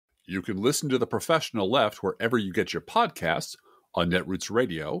You can listen to The Professional Left wherever you get your podcasts, on Netroots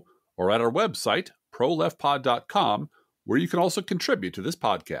Radio, or at our website, proleftpod.com, where you can also contribute to this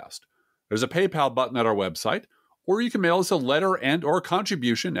podcast. There's a PayPal button at our website, or you can mail us a letter and or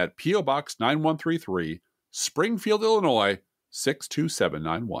contribution at P.O. Box 9133, Springfield, Illinois,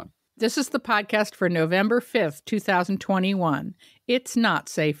 62791. This is the podcast for November 5th, 2021. It's not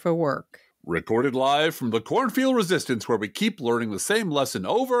safe for work. Recorded live from the Cornfield Resistance, where we keep learning the same lesson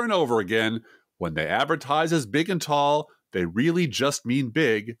over and over again. When they advertise as big and tall, they really just mean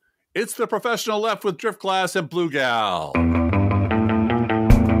big. It's The Professional Left with Driftglass and Blue Gal. Poor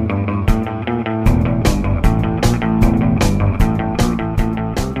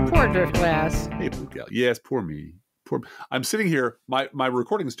Driftglass. Hey, Blue Gal. Yes, poor me. I'm sitting here, my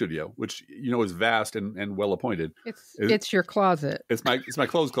recording studio, which is vast and well appointed. It's your closet. It's my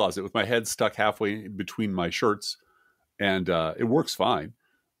clothes closet with my head stuck halfway between my shirts, and it works fine.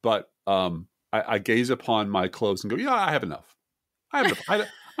 But I gaze upon my clothes and go, I have enough. I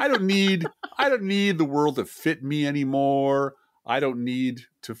don't need the world to fit me anymore. I don't need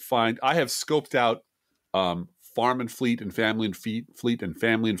to find. I have scoped out Farm and Fleet and Family and Fleet and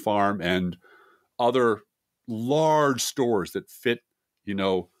Family and Farm and other large stores that fit,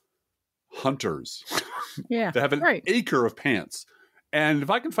 hunters that have an acre of pants. And if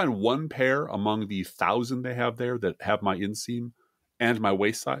I can find one pair among the 1,000 they have there that have my inseam and my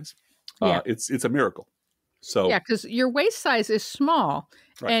waist size, it's a miracle. So because your waist size is small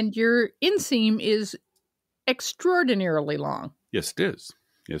and your inseam is extraordinarily long. Yes, it is.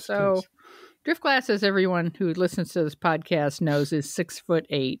 Yes, so it is. Driftglass, as everyone who listens to this podcast knows, is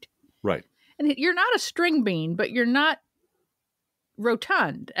 6'8". Right. And you're not a string bean, but you're not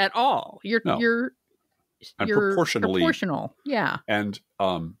rotund at all. You're proportional. Yeah. And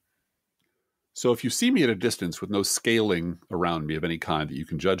so if you see me at a distance with no scaling around me of any kind that you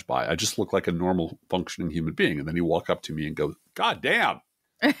can judge by, I just look like a normal functioning human being. And then you walk up to me and go, God damn,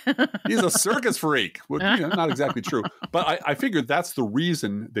 he's a circus freak. Well, not exactly true. But I figured that's the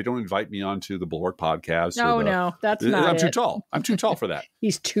reason they don't invite me onto the Bulwark podcast. No, that's not I'm too tall. I'm too tall for that.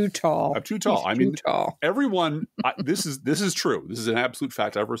 He's too tall. I'm too tall. Tall. Everyone, this is true. This is an absolute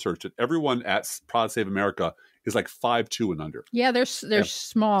fact. I've researched it. Everyone at Prod Save America is like 5'2" and under. Yeah, they're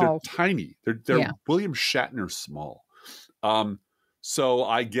small. They're tiny. They're William Shatner small. So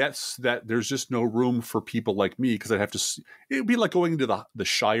I guess that there's just no room for people like me because I'd have to. It'd be like going into the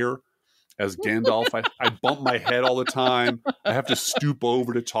Shire as Gandalf. I bump my head all the time. I have to stoop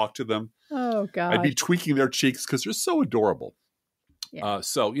over to talk to them. Oh God! I'd be tweaking their cheeks because they're so adorable. Yeah.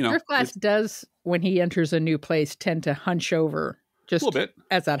 Driftglass does, when he enters a new place, tend to hunch over just a little bit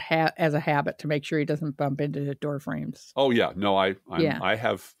as a habit to make sure he doesn't bump into the door frames. Oh yeah, no, I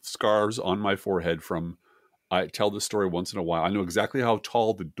have scars on my forehead from. I tell this story once in a while. I know exactly how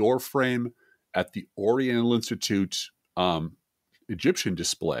tall the door frame at the Oriental Institute Egyptian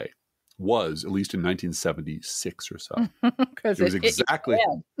display was, at least in 1976 or so. It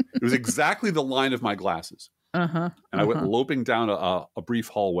was exactly the line of my glasses. And I went loping down a brief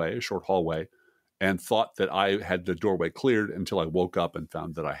hallway, a short hallway, and thought that I had the doorway cleared until I woke up and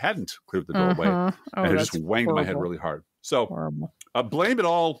found that I hadn't cleared the doorway. And I just wanged my head really hard. So blame it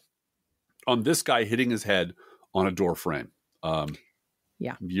all on this guy hitting his head on a door frame.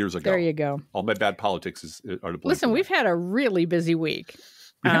 Years ago. There you go. All my bad politics are to blame. Listen, we've had a really busy week.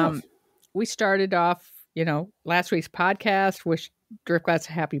 We started off, last week's podcast, wished Driftglass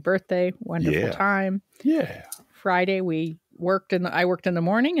a happy birthday. Wonderful time. Yeah. Friday, I worked in the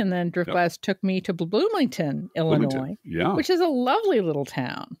morning, and then Driftglass took me to Bloomington, Illinois, which is a lovely little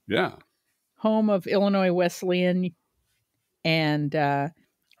town. Yeah. Home of Illinois Wesleyan, and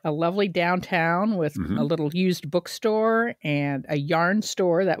a lovely downtown with a little used bookstore and a yarn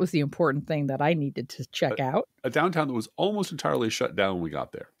store. That was the important thing that I needed to check out. A downtown that was almost entirely shut down when we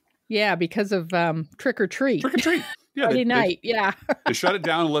got there. Yeah, because of Trick or Treat. Trick or Treat. Yeah, Friday night. They shut it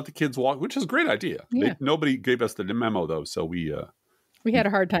down and let the kids walk, which is a great idea. Yeah. Nobody gave us the memo, though, so we had a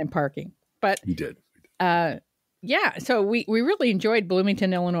hard time parking. But we did. So we really enjoyed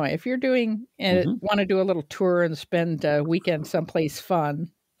Bloomington, Illinois. If you're doing want to do a little tour and spend a weekend someplace fun,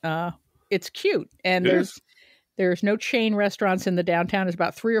 it's cute. And there's no chain restaurants in the downtown. There's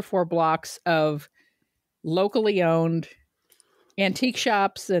about 3 or 4 blocks of locally owned antique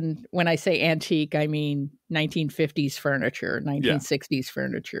shops. And when I say antique, I mean 1950s furniture, 1960s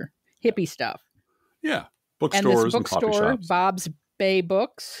furniture, hippie stuff. Yeah. Bookstores and coffee shops. Bob's Bay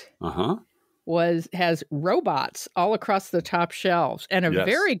Books. Has robots all across the top shelves and a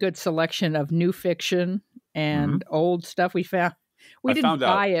very good selection of new fiction and old stuff. We didn't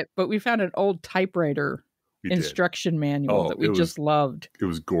buy it, but we found an old typewriter instruction manual that we just loved. It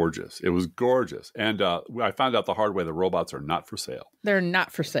was gorgeous. It was gorgeous. And I found out the hard way the robots are not for sale. They're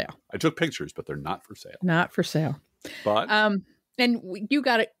not for sale. I took pictures, but they're not for sale. Not for sale. But and you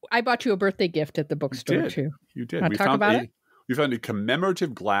got it. I bought you a birthday gift at the bookstore too. You did. We found a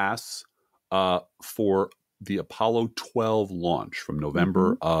commemorative glass for the Apollo 12 launch from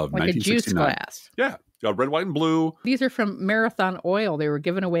November of like 1969. A juice glass. Yeah. Red, white, and blue. These are from Marathon Oil. They were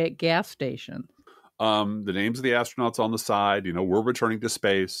given away at gas stations. The names of the astronauts on the side, we're returning to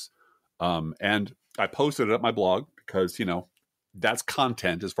space. And I posted it at my blog because, that's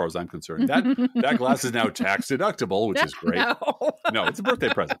content as far as I'm concerned. That glass is now tax deductible, which is great. No, it's a birthday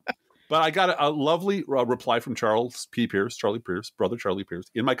present. But I got a lovely reply from Charlie Pierce, brother Charlie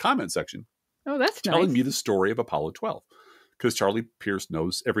Pierce, in my comment section. Oh, that's nice. Telling me the story of Apollo 12 because Charlie Pierce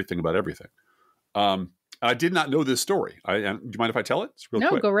knows everything about everything. I did not know this story. Do you mind if I tell it? It's real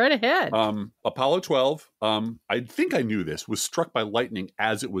quick. Go right ahead. Apollo 12, I think I knew this, was struck by lightning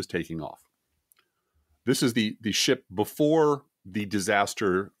as it was taking off. This is the ship before the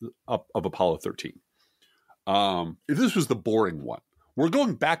disaster of Apollo 13. This was the boring one. We're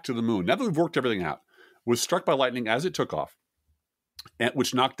going back to the moon. Now that we've worked everything out, was struck by lightning as it took off,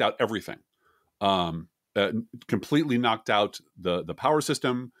 which knocked out everything. Completely knocked out the power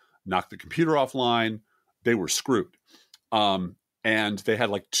system, knocked the computer offline. They were screwed. And they had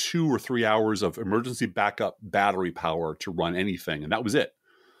like 2 or 3 hours of emergency backup battery power to run anything. And that was it.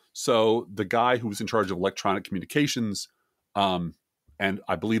 So the guy who was in charge of electronic communications, and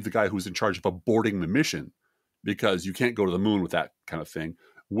I believe the guy who was in charge of aborting the mission, because you can't go to the moon with that kind of thing,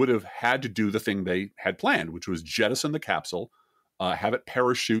 would have had to do the thing they had planned, which was jettison the capsule, have it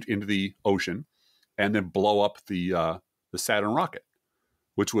parachute into the ocean, and then blow up the Saturn rocket,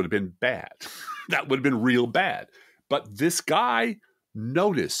 which would have been bad. That would have been real bad. But this guy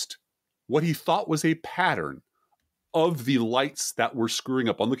noticed what he thought was a pattern of the lights that were screwing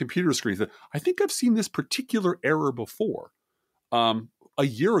up on the computer screen. He said, I think I've seen this particular error before, a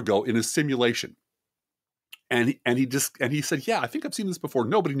year ago in a simulation. And he said, yeah, I think I've seen this before.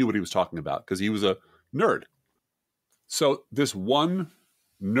 Nobody knew what he was talking about because he was a nerd. So this one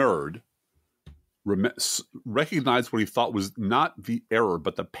nerd recognized what he thought was not the error,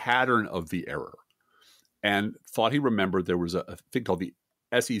 but the pattern of the error, and thought he remembered there was a thing called the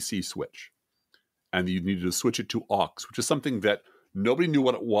SEC switch, and you needed to switch it to aux, which is something that nobody knew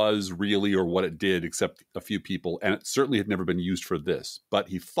what it was really or what it did except a few people, and it certainly had never been used for this. But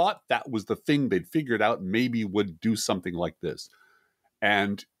he thought that was the thing they'd figured out maybe would do something like this.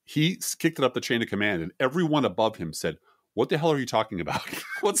 And he kicked it up the chain of command, and everyone above him said, what the hell are you talking about?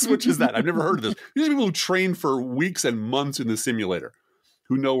 What switch is that? I've never heard of this. These are people who train for weeks and months in the simulator,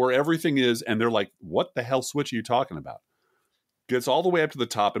 who know where everything is, and they're like, what the hell switch are you talking about? Gets all the way up to the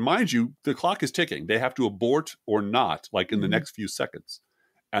top, and mind you, the clock is ticking. They have to abort or not, like in the next few seconds.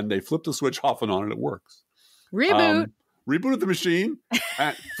 And they flip the switch off and on, and it works. Reboot. Rebooted the machine,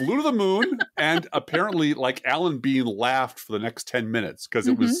 and flew to the moon, and apparently, like Alan Bean laughed for the next 10 minutes because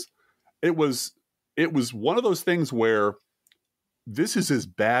it was one of those things where this is as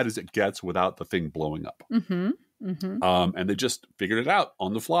bad as it gets without the thing blowing up. And they just figured it out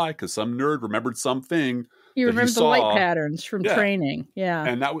on the fly because some nerd remembered something. You remember the light patterns from training. Yeah.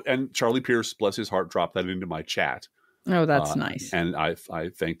 And Charlie Pierce, bless his heart, dropped that into my chat. Oh, that's nice. And I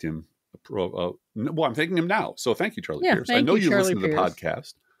thanked him. Well, I'm thanking him now. So thank you, Charlie Pierce. I know you Charlie listen to the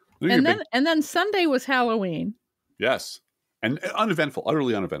podcast. And then Sunday was Halloween. Yes. And uneventful,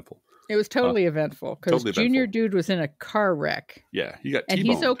 utterly uneventful. It was totally eventful because Junior Dude was in a car wreck. Yeah, he got T-boned. And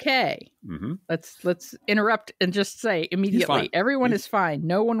he's okay. Let's interrupt and just say immediately, everyone is fine.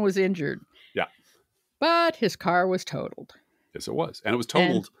 No one was injured. Yeah. But his car was totaled. Yes, it was. And it was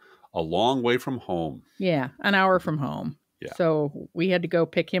totaled a long way from home. Yeah, an hour from home. Yeah. So we had to go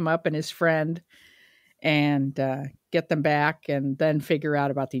pick him up and his friend and get them back and then figure out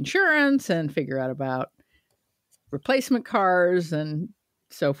about the insurance and figure out about replacement cars and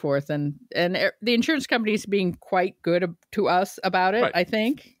so forth. And the insurance company is being quite good to us about it, I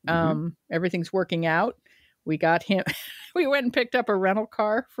think. Everything's working out. We got him. We went and picked up a rental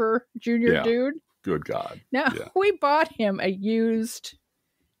car for Junior Dude. Good God. Now, we bought him a used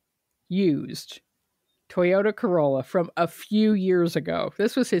Toyota Corolla from a few years ago.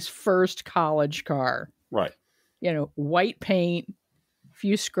 This was his first college car. Right. White paint,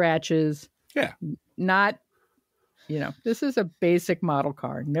 few scratches. Yeah. Not, this is a basic model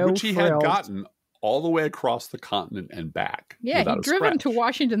car. No Which he had gotten all the way across the continent and back. Yeah, he'd driven to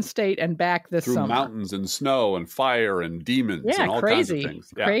Washington State and back this summer. Through mountains and snow and fire and demons and all kinds of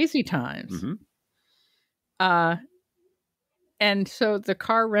things. Yeah, crazy times. And so the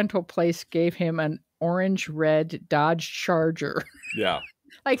car rental place gave him orange-red Dodge Charger. Yeah.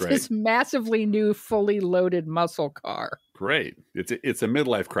 Like great. This massively new, fully loaded muscle car. Great. It's a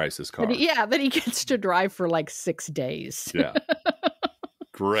midlife crisis car. That he gets to drive for like 6 days. Yeah.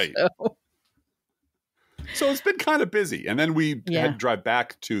 Great. So it's been kind of busy. And then we had to drive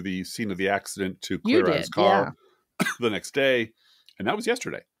back to the scene of the accident to clear out his car the next day. And that was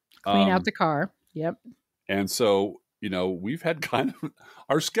yesterday. Clean out the car. Yep. And so, we've had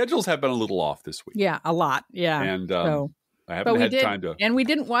our schedules have been a little off this week. Yeah, a lot. Yeah. And I haven't had time to. And we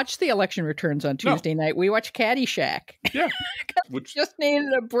didn't watch the election returns on Tuesday night. We watched Caddyshack. Yeah. Which just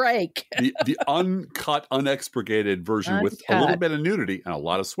needed a break. the uncut, unexpurgated version with a little bit of nudity and a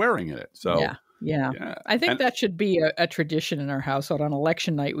lot of swearing in it. So yeah. I think that should be a tradition in our household. On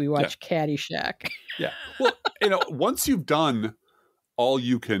election night, we watch Caddyshack. Yeah. Well, once you've done all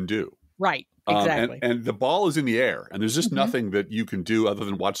you can do. Right. Exactly. And the ball is in the air, and there's just nothing that you can do other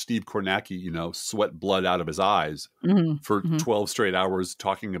than watch Steve Kornacki, sweat blood out of his eyes for 12 straight hours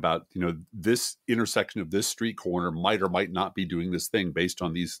talking about, this intersection of this street corner might or might not be doing this thing based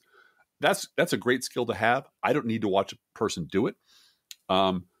on these. That's a great skill to have. I don't need to watch a person do it.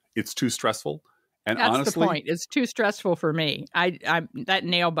 It's too stressful. And that's honestly, the point. It's too stressful for me. I'm that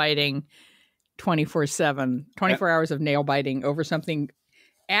nail biting 24/7, 24 hours of nail biting over something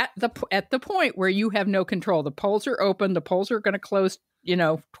at the point where you have no control. The polls are open. The polls are going to close,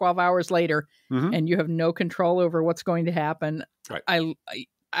 12 hours later, and you have no control over what's going to happen. Right.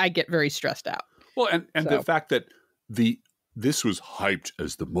 I get very stressed out. Well, and the fact that this was hyped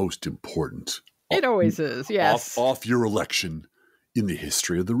as the most important. It always is. Yes. Off your election in the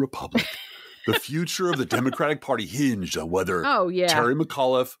history of the Republic. The future of the Democratic Party hinged on whether Terry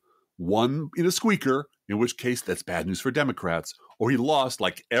McAuliffe won in a squeaker, in which case that's bad news for Democrats, or he lost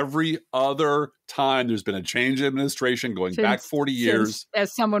like every other time there's been a change in administration going back 40 years.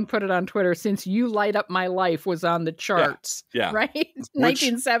 As someone put it on Twitter, since You Light Up My Life was on the charts. Yeah. Right?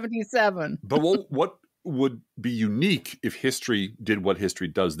 1977. But what would be unique if history did what history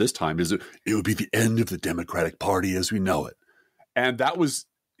does this time is it would be the end of the Democratic Party as we know it. And that was,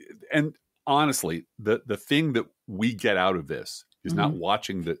 and honestly, the thing that we get out of this is not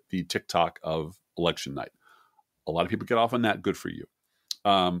watching the TikTok of election night. A lot of people get off on that. Good for you.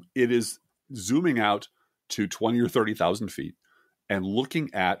 It is zooming out to 20 or 30,000 feet and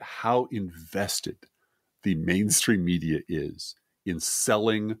looking at how invested the mainstream media is in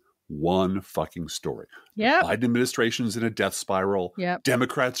selling one fucking story. Yeah. Biden administration's in a death spiral. Yep.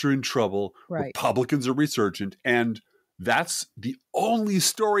 Democrats are in trouble. Right. Republicans are resurgent. And that's the only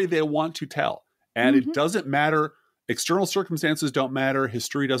story they want to tell. And it doesn't matter. External circumstances don't matter.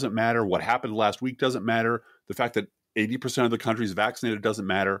 History doesn't matter. What happened last week doesn't matter. The fact that 80% of the country is vaccinated doesn't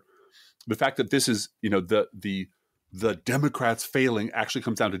matter. The fact that this is, the Democrats failing actually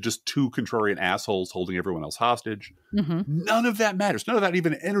comes down to just two contrarian assholes holding everyone else hostage. None of that matters. None of that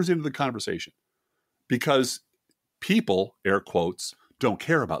even enters into the conversation because people, air quotes, don't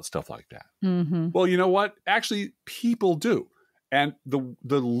care about stuff like that. Well, you know what? Actually, people do. And the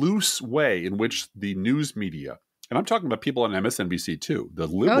loose way in which the news media, and I'm talking about people on MSNBC too, the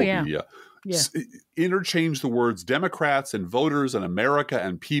liberal media, interchange the words Democrats and voters and America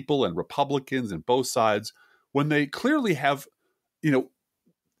and people and Republicans and both sides when they clearly have,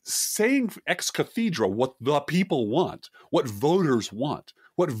 saying ex cathedra what the people want, what voters want,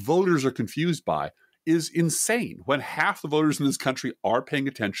 what voters are confused by is insane when half the voters in this country are paying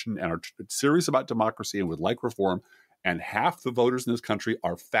attention and are serious about democracy and would like reform, and half the voters in this country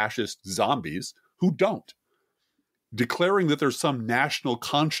are fascist zombies who don't. Declaring that there's some national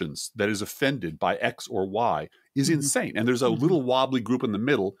conscience that is offended by X or Y is insane. And there's a little wobbly group in the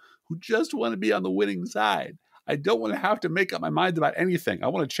middle who just want to be on the winning side. I don't want to have to make up my mind about anything. I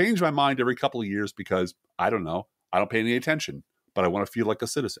want to change my mind every couple of years because, I don't know, I don't pay any attention, but I want to feel like a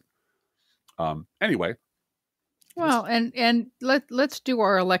citizen. Anyway. Well, and let's do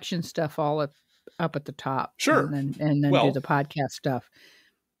our election stuff all up at the top. Sure. And then do the podcast stuff.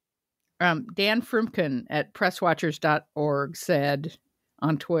 Dan Frumkin at presswatchers.org said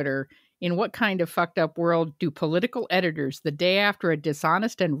on Twitter, in what kind of fucked up world do political editors, the day after a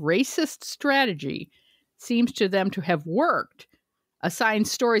dishonest and racist strategy seems to them to have worked, assign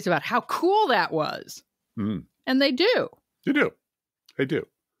stories about how cool that was? And they do. They do.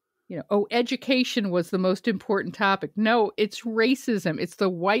 Education was the most important topic. No, it's racism. It's the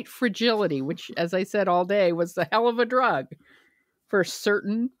white fragility, which, as I said all day, was the hell of a drug for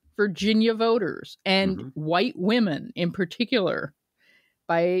certain Virginia voters and white women in particular.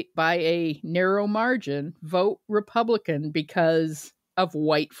 By a narrow margin, vote Republican because of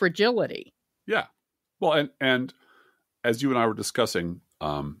white fragility. Yeah. Well, and as you and I were discussing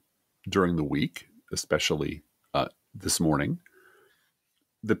during the week, especially this morning.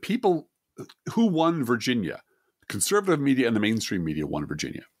 The people who won Virginia, conservative media and the mainstream media won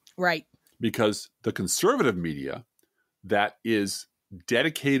Virginia. Right. Because the conservative media that is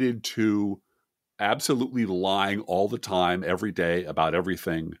dedicated to absolutely lying all the time, every day about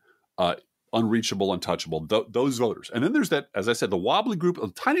everything, unreachable, untouchable, those voters. And then there's that, as I said, the wobbly group, a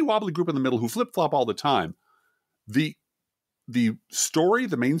tiny wobbly group in the middle who flip-flop all the time. The story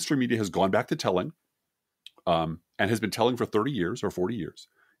the mainstream media has gone back to telling, and has been telling for 30 years or 40 years,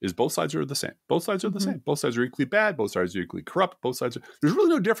 is both sides are the same. Both sides are the same. Both sides are equally bad. Both sides are equally corrupt. There's really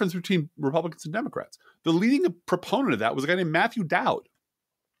no difference between Republicans and Democrats. The leading proponent of that was a guy named Matthew Dowd,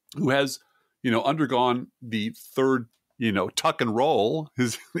 who has, undergone the third, tuck and roll,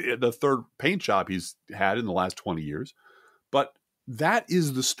 the third paint job he's had in the last 20 years. But that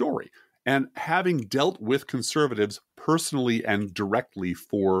is the story. And having dealt with conservatives personally and directly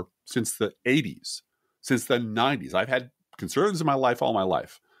since the 80s, since the 90s, I've had conservatives in my life all my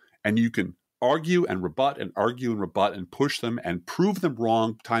life. And you can argue and rebut and argue and rebut and push them and prove them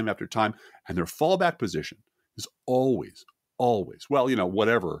wrong time after time. And their fallback position is always, well,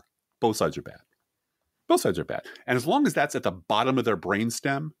 whatever. Both sides are bad. Both sides are bad. And as long as that's at the bottom of their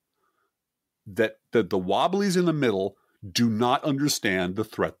brainstem, that the wobblies in the middle do not understand the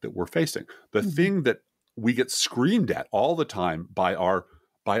threat that we're facing. The thing that we get screamed at all the time by our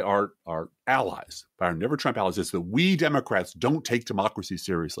allies, by our Never Trump allies, is that we Democrats don't take democracy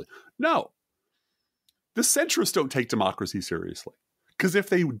seriously. No. The centrists don't take democracy seriously. Because if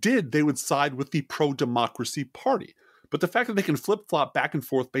they did, they would side with the pro-democracy party. But the fact that they can flip-flop back and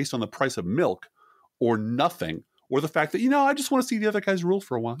forth based on the price of milk or nothing, or the fact that, I just want to see the other guys rule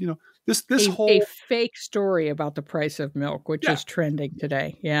for a while. This whole... A fake story about the price of milk, which is trending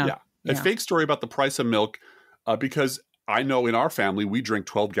today. Yeah. A fake story about the price of milk, because I know in our family, we drink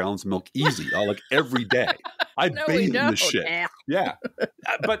 12 gallons of milk easy, like every day. I bathe in this shit. Yeah.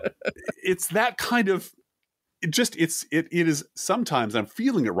 But it's that kind of, it is sometimes, I'm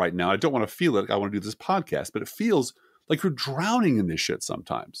feeling it right now. I don't want to feel it. I want to do this podcast, but it feels like you're drowning in this shit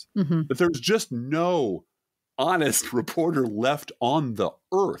sometimes. That there's just no honest reporter left on the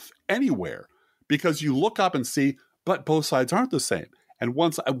earth anywhere, because you look up and see, but both sides aren't the same. And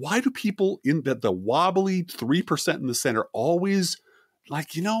why do people in the wobbly 3% in the center always like,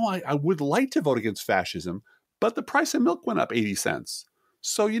 I would like to vote against fascism, but the price of milk went up 80 cents.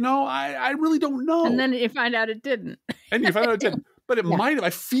 So, I really don't know. And then you find out it didn't. But it might have.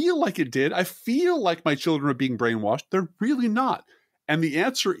 I feel like it did. I feel like my children are being brainwashed. They're really not. And the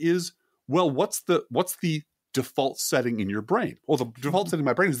answer is, well, what's the default setting in your brain? Well, the default setting in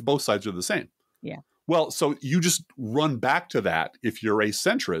my brain is that both sides are the same. Yeah. Well, so you just run back to that if you're a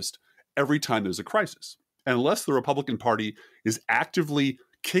centrist every time there's a crisis. And unless the Republican Party is actively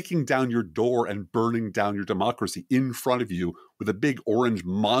kicking down your door and burning down your democracy in front of you with a big orange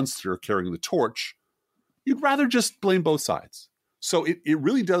monster carrying the torch, you'd rather just blame both sides. So it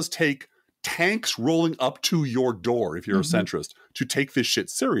really does take tanks rolling up to your door, if you're a centrist, to take this shit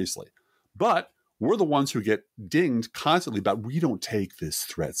seriously. But we're the ones who get dinged constantly about, we don't take this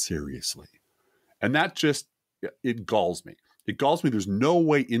threat seriously. And that just, it galls me. It galls me. There's no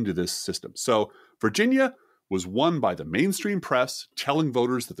way into this system. So Virginia was won by the mainstream press telling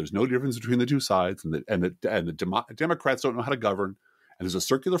voters that there's no difference between the two sides, and the Democrats don't know how to govern, and there's a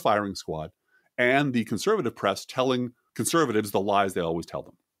circular firing squad, and the conservative press telling conservatives the lies they always tell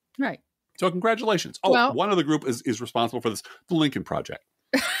them. Right. So congratulations. One other group is responsible for this, the Lincoln Project.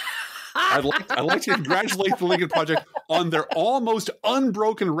 I'd like to congratulate the Lincoln Project on their almost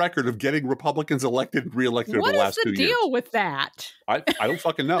unbroken record of getting Republicans elected and reelected over the last 2 years. What is the deal with that? I don't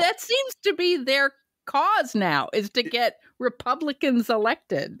fucking know. That seems to be their cause now, is to get Republicans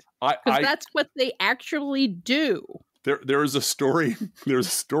elected. Because that's what they actually do. There is a story. There's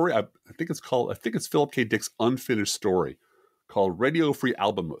a story. I think it's Philip K. Dick's unfinished story called Radio Free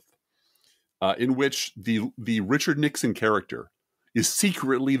Albemuth, in which the Richard Nixon character is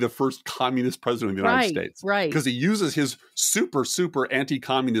secretly the first communist president of the United States. Right. Because he uses his super, super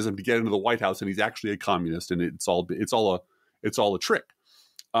anti-communism to get into the White House, and he's actually a communist, and it's all a trick.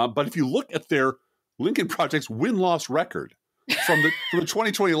 But if you look at their Lincoln Project's win-loss record from the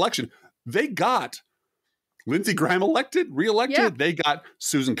 2020 election, they got Lindsey Graham reelected. Yeah. They got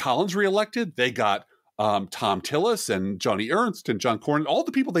Susan Collins reelected. They got Tom Tillis and Johnny Ernst and John Cornyn. All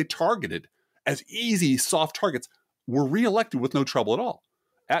the people they targeted as easy, soft targets were reelected with no trouble at all.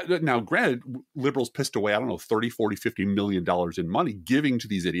 Now, granted, liberals pissed away, 30, 40, $50 million in money giving to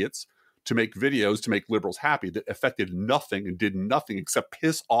these idiots to make videos to make liberals happy that affected nothing and did nothing except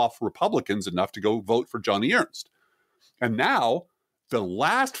piss off Republicans enough to go vote for Johnny Ernst. And now the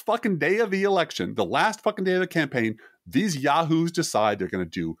last fucking day of the election, the last fucking day of the campaign, these yahoos decide they're going to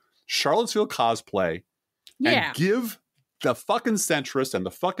do Charlottesville cosplay and give the fucking centrists and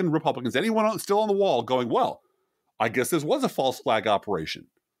the fucking Republicans, anyone still on the wall, going, well, I guess this was a false flag operation.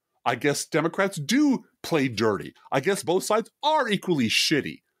 I guess Democrats do play dirty. I guess both sides are equally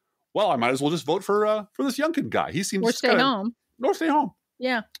shitty. Well, I might as well just vote for this Youngkin guy. He seems or stay home. Or stay home.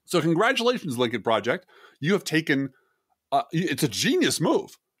 Yeah. So congratulations, Lincoln Project. You have taken, it's a genius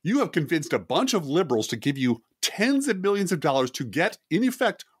move. You have convinced a bunch of liberals to give you tens of millions of dollars to get, in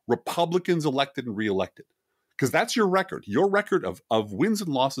effect, Republicans elected and reelected. Because that's your record. Your record of wins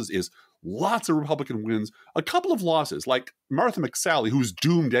and losses is lots of Republican wins, a couple of losses, like Martha McSally, who's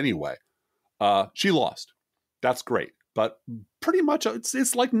doomed anyway. She lost. That's great. But pretty much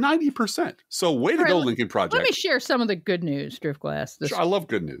it's like 90%. So way to go, Lincoln Project. Let me share some of the good news, Driftglass. Sure, I love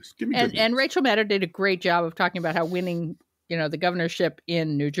good news. Give me good news. And Rachel Maddow did a great job of talking about how winning, the governorship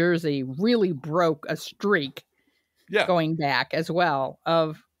in New Jersey really broke a streak going back as well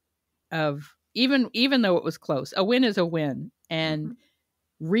of even though it was close. A win is a win. And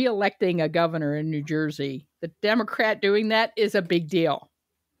re-electing a governor in New Jersey, the Democrat doing that is a big deal.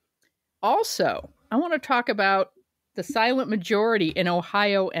 Also, I want to talk about the silent majority in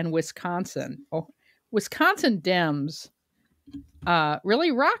Ohio and Wisconsin. Wisconsin Dems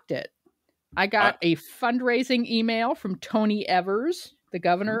really rocked it. I got a fundraising email from Tony Evers, the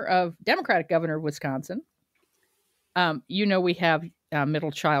Democratic governor of Wisconsin. We have a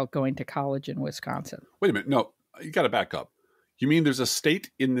middle child going to college in Wisconsin. Wait a minute. No, you got to back up. You mean there's a state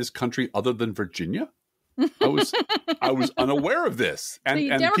in this country other than Virginia? I was unaware of this. The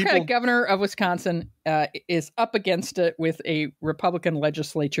Democratic governor of Wisconsin is up against it with a Republican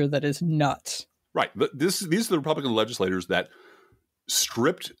legislature that is nuts. Right. These are the Republican legislators that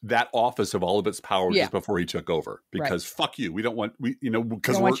stripped that office of all of its power just before he took over. Because fuck you, we don't want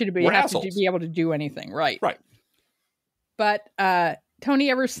because we want you to be able to do anything. Right. Right. But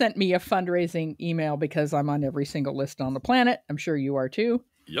Tony Evers sent me a fundraising email because I'm on every single list on the planet. I'm sure you are too.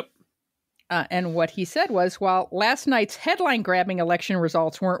 Yep. And what he said was, while last night's headline-grabbing election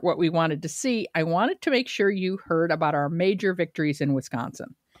results weren't what we wanted to see, I wanted to make sure you heard about our major victories in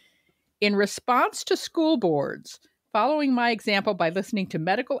Wisconsin. In response to school boards, following my example by listening to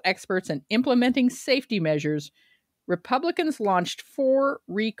medical experts and implementing safety measures, Republicans launched 4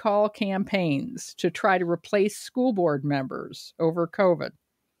 recall campaigns to try to replace school board members over COVID.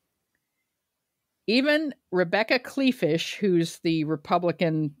 Even Rebecca Kleefisch, who's the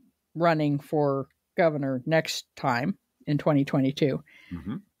Republican running for governor next time in 2022,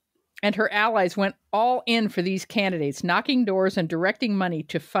 and her allies went all in for these candidates, knocking doors and directing money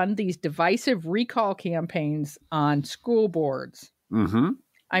to fund these divisive recall campaigns on school boards.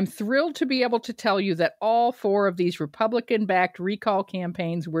 I'm thrilled to be able to tell you that all 4 of these Republican-backed recall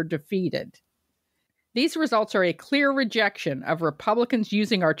campaigns were defeated. These results are a clear rejection of Republicans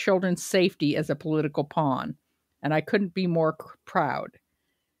using our children's safety as a political pawn, and I couldn't be more proud.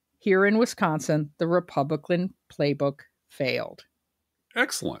 Here in Wisconsin, the Republican playbook failed.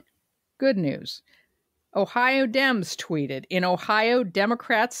 Excellent. Good news. Ohio Dems tweeted, in Ohio,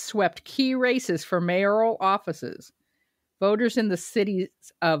 Democrats swept key races for mayoral offices. Voters in the cities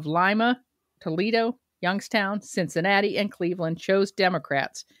of Lima, Toledo, Youngstown, Cincinnati, and Cleveland chose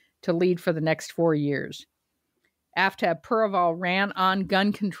Democrats to lead for the next 4 years. Aftab Puraval ran on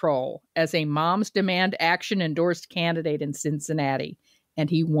gun control as a Moms Demand Action endorsed candidate in Cincinnati, and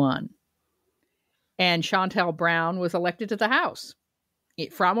he won. And Shontel Brown was elected to the House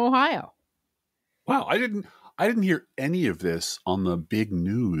from Ohio. Wow, I didn't hear any of this on the big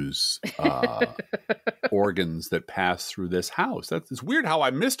news organs that pass through this house. It's weird how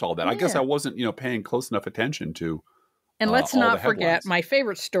I missed all that. I guess I wasn't, paying close enough attention to. And let's not forget my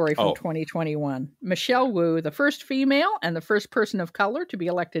favorite story from 2021. Michelle Wu, the first female and the first person of color to be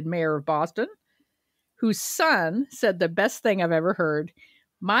elected mayor of Boston, whose son said the best thing I've ever heard.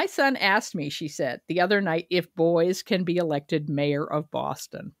 My son asked me, she said, the other night, if boys can be elected mayor of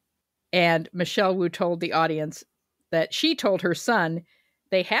Boston. And Michelle Wu told the audience that she told her son,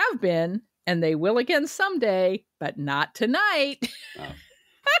 they have been, and they will again someday, but not tonight.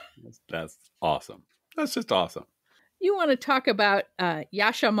 That's awesome. That's just awesome. You want to talk about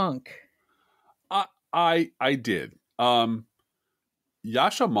Yasha Monk? I did.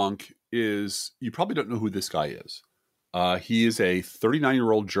 Yasha Monk is, you probably don't know who this guy is. He is a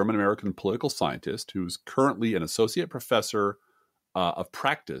 39-year-old German-American political scientist who's currently an associate professor of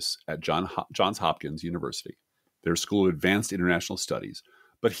practice at Johns Hopkins University, their School of Advanced International Studies.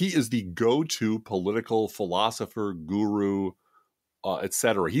 But he is the go-to political philosopher, guru,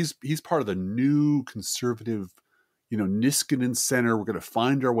 etc. He's part of the new conservative, Niskanen Center, we're going to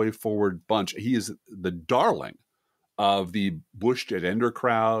find our way forward bunch. He is the darling of the Bush Dead Ender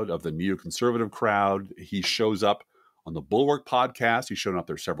crowd, of the neoconservative crowd. He shows up on the Bulwark podcast. He's shown up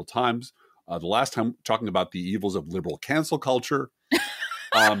there several times. The last time talking about the evils of liberal cancel culture.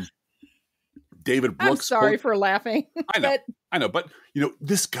 David Brooks. I'm sorry for laughing. I know, but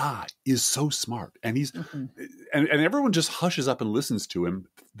this guy is so smart, and he's and everyone just hushes up and listens to him.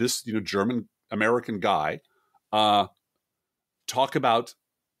 This German American guy talk about,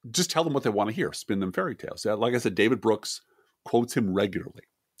 just tell them what they want to hear, spin them fairy tales. Like I said, David Brooks quotes him regularly.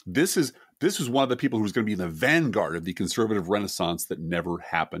 This is one of the people who's going to be in the vanguard of the conservative renaissance that never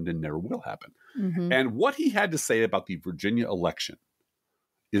happened and never will happen. And what he had to say about the Virginia election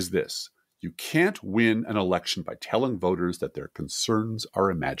is this: you can't win an election by telling voters that their concerns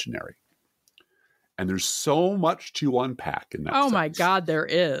are imaginary. And there's so much to unpack in that sentence. My God, there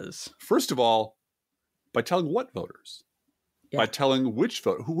is. First of all, by telling what voters? Yeah. By telling which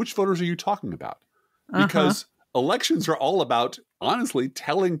voters are you talking about? Because elections are all about, honestly,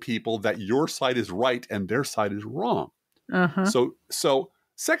 telling people that your side is right and their side is wrong. So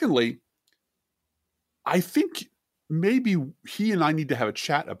secondly, I think maybe he and I need to have a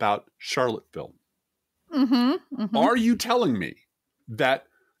chat about Charlottesville. Are you telling me that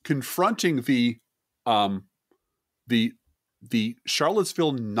confronting the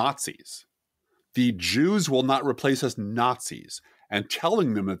Charlottesville Nazis, the Jews will not replace us Nazis, and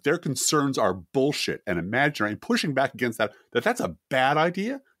telling them that their concerns are bullshit and imaginary, and pushing back against that's a bad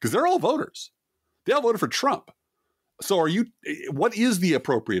idea? Because they're all voters. They all voted for Trump. So what is the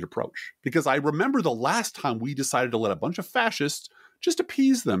appropriate approach? Because I remember the last time we decided to let a bunch of fascists just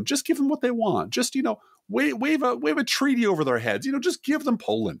appease them, just give them what they want, just, wave a treaty over their heads, just give them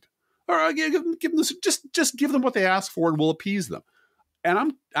Poland, or give them this, just give them what they ask for and we'll appease them.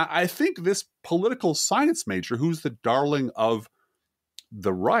 And I think this political science major, who's the darling of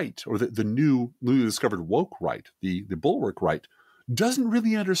the right, or the newly discovered woke right, the Bulwark right, doesn't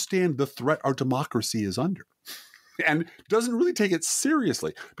really understand the threat our democracy is under. And doesn't really take it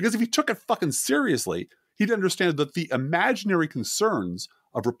seriously. Because if he took it fucking seriously, he'd understand that the imaginary concerns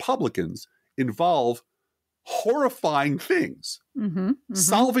of Republicans involve horrifying things.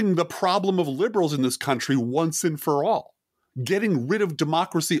 Solving the problem of liberals in this country once and for all. Getting rid of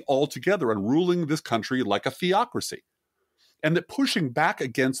democracy altogether and ruling this country like a theocracy. And that pushing back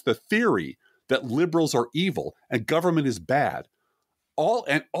against the theory that liberals are evil and government is bad, all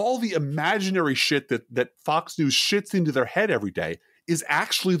the imaginary shit that Fox News shits into their head every day is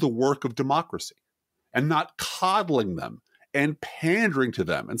actually the work of democracy, and not coddling them and pandering to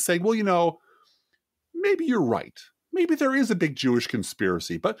them and saying, well, maybe you're right. Maybe there is a big Jewish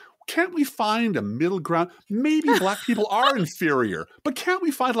conspiracy, but can't we find a middle ground? Maybe black people are inferior, but can't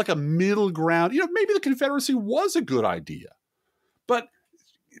we find like a middle ground? Maybe the Confederacy was a good idea. But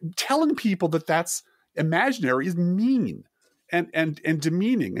telling people that that's imaginary is mean and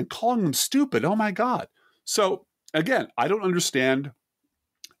demeaning, and calling them stupid. Oh my God. So again, I don't understand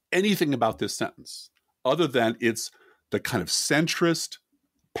anything about this sentence other than it's the kind of centrist,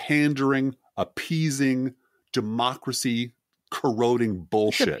 pandering, appeasing, democracy corroding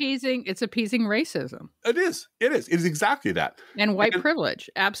bullshit. It's appeasing racism. It is exactly that. And white privilege.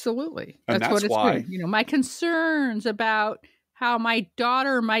 Absolutely. That's what it's why doing. My concerns about how my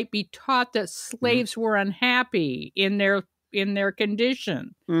daughter might be taught that slaves were unhappy in their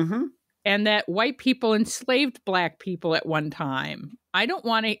condition, and that white people enslaved black people at one time. I don't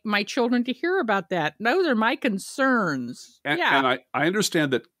want my children to hear about that. Those are my concerns. And I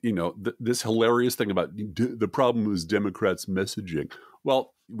understand that, this hilarious thing about the problem is Democrats' messaging.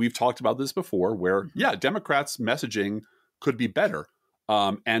 Well, we've talked about this before where, Democrats' messaging could be better,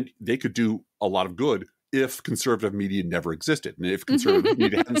 and they could do a lot of good if conservative media never existed, and if conservative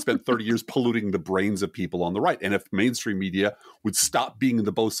media hadn't spent 30 years polluting the brains of people on the right, and if mainstream media would stop being in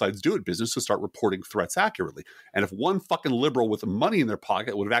the both sides do it business to start reporting threats accurately, and if one fucking liberal with money in their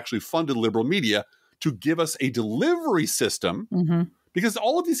pocket would have actually funded liberal media to give us a delivery system, because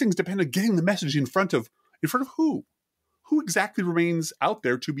all of these things depend on getting the message in front of who exactly remains out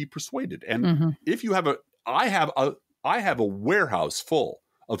there to be persuaded. And if you have I have a warehouse full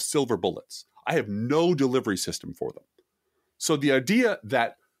of silver bullets. I have no delivery system for them. So the idea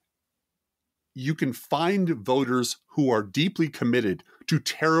that you can find voters who are deeply committed to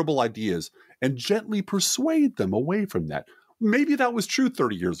terrible ideas and gently persuade them away from that. Maybe that was true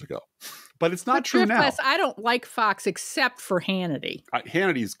 30 years ago, but it's not true now. I don't like Fox except for Hannity.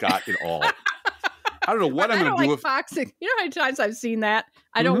 Hannity's got it all. I don't know what I'm going to do with Fox. You know how many times I've seen that?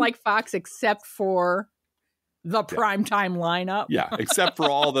 I don't like Fox except for the primetime lineup. Yeah, except for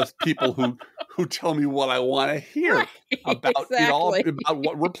all the people who tell me what I want to hear about about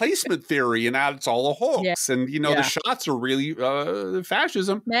what replacement theory and how it's all a hoax, and the shots are really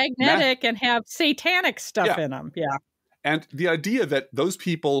fascism, magnetic, and have satanic stuff in them. Yeah, and the idea that those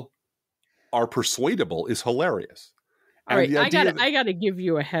people are persuadable is hilarious. All right, I got to give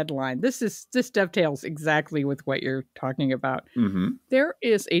you a headline. This dovetails exactly with what you're talking about. Mm-hmm. There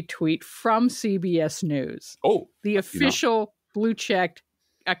is a tweet from CBS News. Oh, the official blue-checked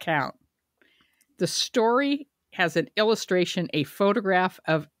account. The story has an illustration, a photograph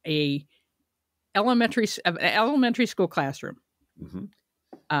of an elementary school classroom.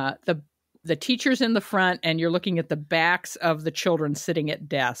 Mm-hmm. The teacher's in the front, and you're looking at the backs of the children sitting at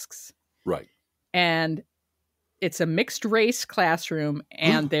desks. Right. And it's a mixed race classroom,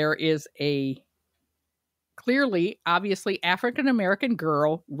 and there is a clearly, obviously African-American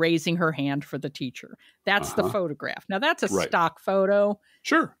girl raising her hand for the teacher. That's the photograph. Now, that's a stock photo.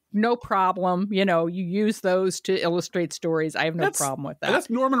 Sure. No problem. You use those to illustrate stories. I have no problem with that. That's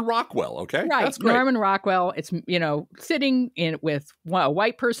Norman Rockwell, okay? Right. That's great. Norman Rockwell. It's, sitting with a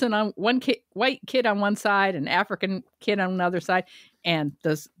white person on white kid on one side, and African kid on another side. And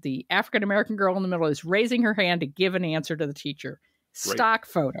the African-American girl in the middle is raising her hand to give an answer to the teacher. Stock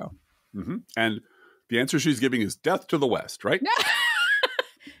photo. Mm-hmm. And the answer she's giving is death to the West, right?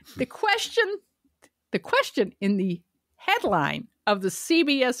 The question in the headline of the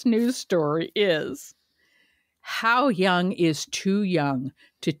CBS News story is, how young is too young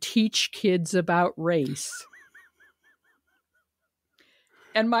to teach kids about race?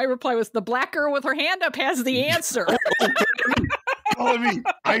 And my reply was, the black girl with her hand up has the answer.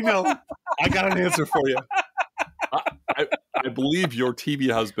 I know. I got an answer for you. I believe your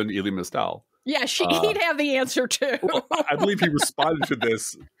TV husband, Elie Mistal. Yeah, he'd have the answer too. I believe he responded to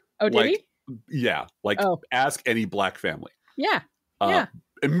this. Oh, did he? Yeah, ask any black family. Yeah,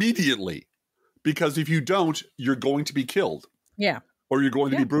 immediately, because if you don't, you're going to be killed. Yeah. Or you're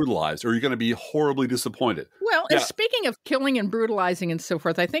going to be brutalized, or you're going to be horribly disappointed. Well, and speaking of killing and brutalizing and so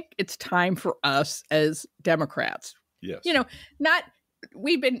forth, I think it's time for us as Democrats. Yes.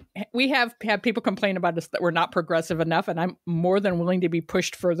 We have had people complain about us that we're not progressive enough, and I'm more than willing to be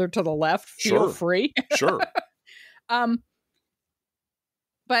pushed further to the left. Feel free. Sure.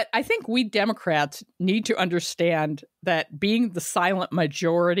 But I think we Democrats need to understand that being the silent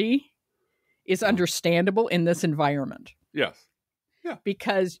majority is understandable in this environment. Yes. Yeah.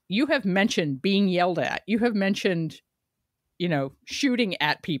 Because you have mentioned being yelled at. You have mentioned, shooting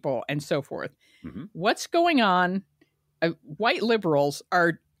at people and so forth. Mm-hmm. What's going on? White liberals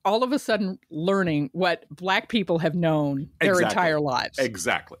are all of a sudden learning what black people have known their entire lives.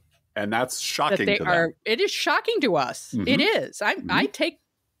 Exactly. And that's shocking to them. It is shocking to us. Mm-hmm. It is. I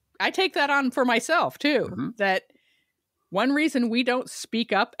take that on for myself too. Mm-hmm. That one reason we don't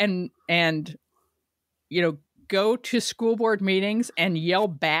speak up and go to school board meetings and yell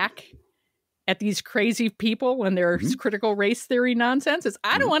back at these crazy people when there's critical race theory nonsense is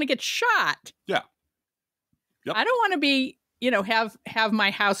I don't want to get shot. Yeah. Yep. I don't want to be, have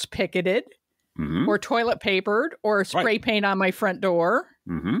my house picketed or toilet papered or spray paint on my front door.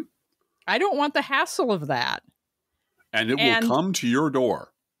 Mm-hmm. I don't want the hassle of that. And it will come to your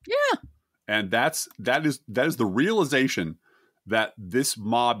door. Yeah. And that is the realization that this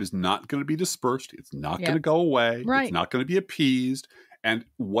mob is not going to be dispersed. It's not going to go away. Right. It's not going to be appeased. And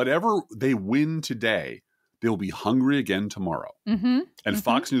whatever they win today, they'll be hungry again tomorrow. Mm-hmm. And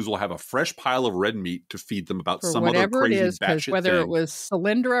Fox News will have a fresh pile of red meat to feed them about some other whatever crazy it is, batshit whether thing. it was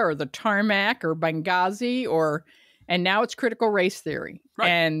Solyndra or the tarmac or Benghazi and now it's critical race theory. Right.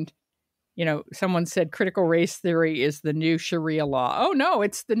 And, someone said critical race theory is the new Sharia law. Oh, no,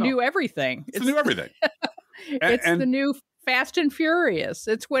 it's the new everything. It's the new everything. It's the new Fast and Furious.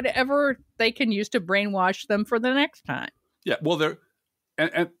 It's whatever they can use to brainwash them for the next time. Yeah, well,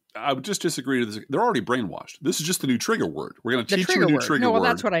 and I would just disagree with this. They're already brainwashed. This is just the new trigger word. We're going to teach you a new trigger word. No, well,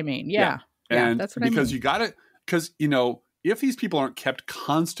 that's what I mean. Yeah. And that's what I mean. Because you got to, if these people aren't kept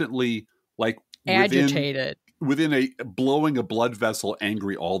constantly agitated within a blowing a blood vessel,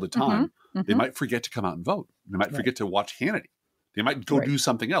 angry all the time, they might forget to come out and vote. They might forget to watch Hannity. They might go do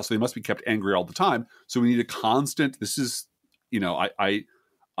something else. They must be kept angry all the time. So we need a constant. This is, I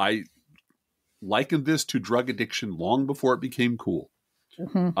likened this to drug addiction long before it became cool.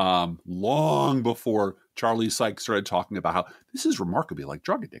 Long before Charlie Sykes started talking about how this is remarkably like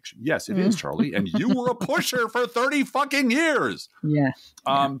drug addiction. Yes, it is, Charlie. And you were a pusher for 30 fucking years. Yeah.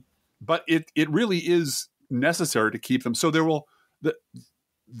 But it really is necessary to keep them. So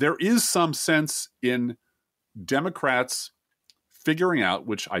there is some sense in Democrats figuring out,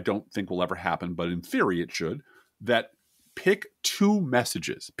 which I don't think will ever happen, but in theory it should, that pick 2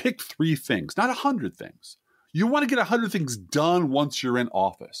 messages, pick 3 things, not 100 things. You want to get 100 things done once you're in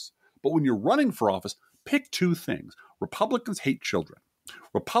office. But when you're running for office, pick 2 things. Republicans hate children.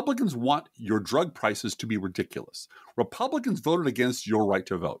 Republicans want your drug prices to be ridiculous. Republicans voted against your right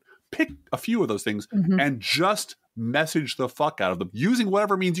to vote. Pick a few of those things and just message the fuck out of them using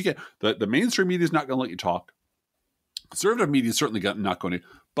whatever means you get. The mainstream media is not going to let you talk. Conservative media is certainly not going to.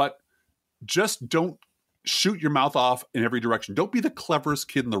 But just don't shoot your mouth off in every direction. Don't be the cleverest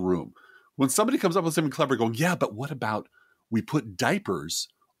kid in the room. When somebody comes up with something clever going, yeah, but what about we put diapers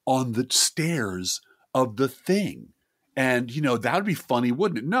on the stairs of the thing? And, that would be funny,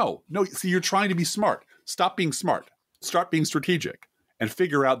 wouldn't it? No. See, you're trying to be smart. Stop being smart. Start being strategic and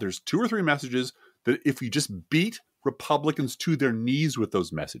figure out there's 2 or 3 messages that if you just beat Republicans to their knees with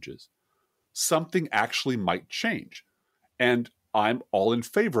those messages, something actually might change. And I'm all in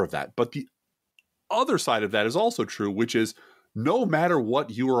favor of that. But the other side of that is also true, which is no matter what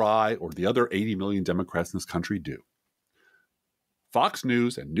you or I or the other 80 million Democrats in this country do, Fox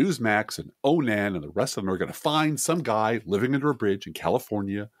News and Newsmax and Onan and the rest of them are going to find some guy living under a bridge in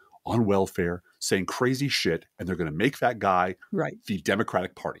California on welfare saying crazy shit, and they're going to make that guy the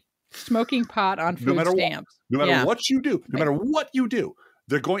Democratic Party. Smoking pot on food stamps. No matter what you do,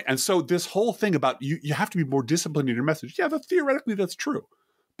 they're going. And so this whole thing about you have to be more disciplined in your message. Yeah, theoretically that's true.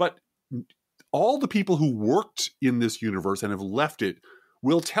 But all the people who worked in this universe and have left it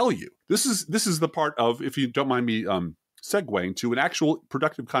will tell you. This is the part of, if you don't mind me segueing to an actual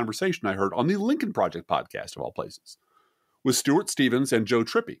productive conversation I heard on the Lincoln Project podcast, of all places, with Stuart Stevens and Joe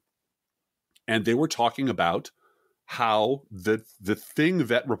Trippi. And they were talking about how the thing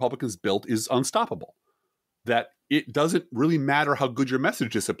that Republicans built is unstoppable, that it doesn't really matter how good your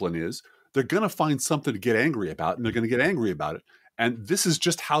message discipline is. They're going to find something to get angry about, and they're going to get angry about it. And this is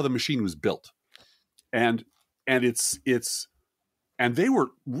just how the machine was built. And they were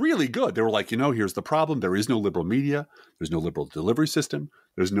really good. They were like, here's the problem. There is no liberal media. There's no liberal delivery system.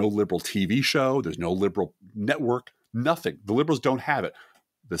 There's no liberal TV show. There's no liberal network. Nothing. The liberals don't have it.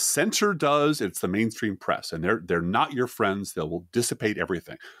 The center does. It's the mainstream press, and they're not your friends. They will dissipate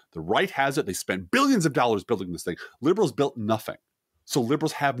everything. The right has it. They spent billions of dollars building this thing. Liberals built nothing. So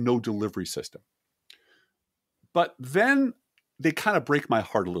liberals have no delivery system. But then they kind of break my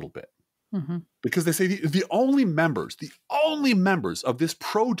heart a little bit. Because they say the only members of this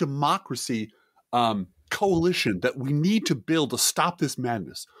pro-democracy coalition that we need to build to stop this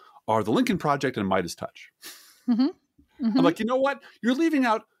madness are the Lincoln Project and Midas Touch. I'm like, you know what? You're leaving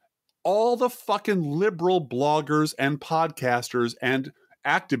out all the fucking liberal bloggers and podcasters and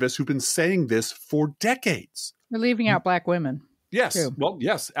activists who've been saying this for decades. You're leaving out Black women. Yes. Too. Well,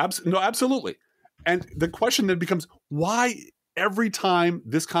 yes. Absolutely. And the question then becomes, why every time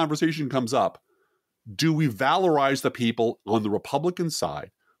this conversation comes up, do we valorize the people on the Republican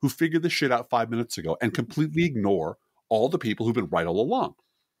side who figured this shit out 5 minutes ago and completely ignore all the people who've been right all along?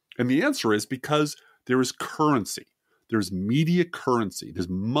 And the answer is because there is currency. There's media currency. There's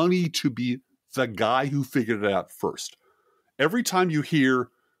money to be the guy who figured it out first. Every time you hear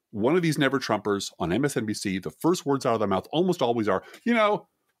one of these never-Trumpers on MSNBC, the first words out of their mouth almost always are,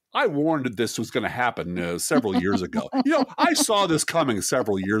 I warned that this was going to happen several years ago. I saw this coming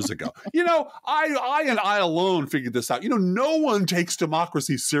several years ago. I alone figured this out. No one takes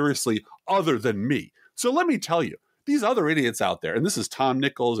democracy seriously other than me. So let me tell you, these other idiots out there, and this is Tom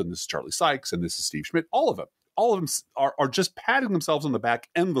Nichols, and this is Charlie Sykes, and this is Steve Schmidt, all of them are just patting themselves on the back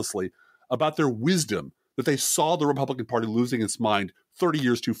endlessly about their wisdom that they saw the Republican Party losing its mind 30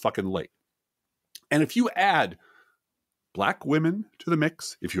 years too fucking late. And if you add Black women to the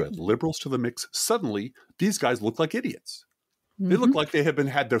mix, if you add liberals to the mix, suddenly these guys look like idiots. They look like they have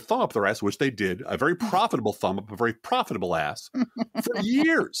had their thumb up their ass, which they did, a very profitable thumb up a very profitable ass for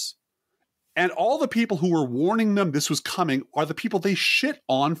years. And all the people who were warning them this was coming are the people they shit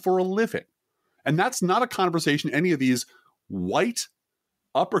on for a living. And that's not a conversation any of these white,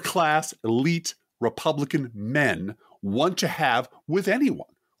 upper-class, elite Republican men want to have with anyone.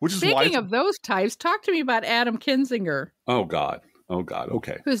 Which is Speaking of those types, talk to me about Adam Kinzinger. Oh, God.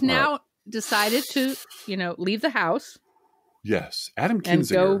 Okay. Who's now decided to, leave the House. Yes. Adam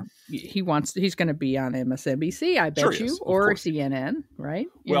Kinzinger. And he's going to be on MSNBC, I bet you, or CNN, right?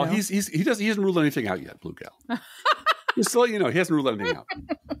 He hasn't ruled anything out yet, Blue Gal. Just to let you know, he hasn't ruled anything out.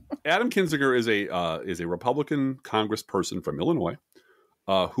 Adam Kinzinger is a Republican congressperson from Illinois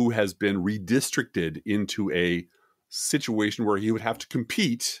who has been redistricted into a situation where he would have to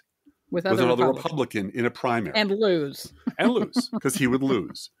compete with another Republican in a primary. And lose, because he would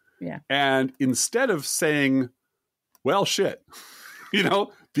lose. Yeah. And instead of saying, well, shit.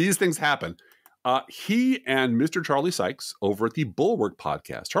 These things happen. He and Mr. Charlie Sykes over at the Bulwark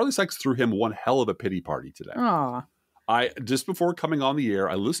podcast. Charlie Sykes threw him one hell of a pity party today. Aw. Just before coming on the air,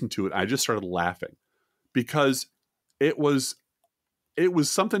 I listened to it. I just started laughing because it was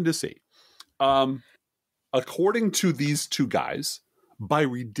something to see. According to these two guys, by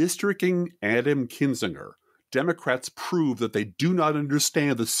redistricting Adam Kinzinger, Democrats prove that they do not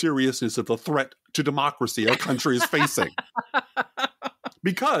understand the seriousness of the threat to democracy our country is facing.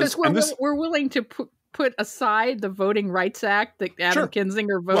 Because we're willing to put aside the Voting Rights Act that Adam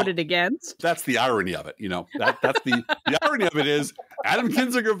Kinzinger voted against. That's the irony of it. That's the irony of it is Adam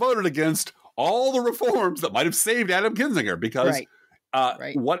Kinzinger voted against all the reforms that might have saved Adam Kinzinger because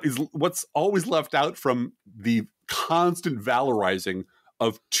what's always left out from the constant valorizing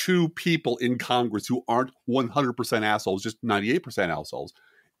of two people in Congress who aren't 100% assholes, just 98% assholes,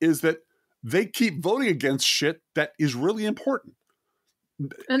 is that they keep voting against shit that is really important.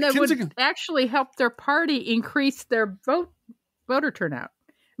 And that would actually help their party increase their voter turnout.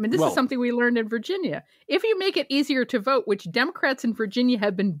 I mean, this is something we learned in Virginia. If you make it easier to vote, which Democrats in Virginia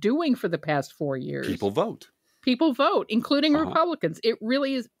have been doing for the past 4 years. People vote, including Republicans. It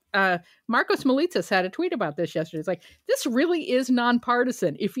really is. Marcos Melitsas had a tweet about this yesterday. It's like, this really is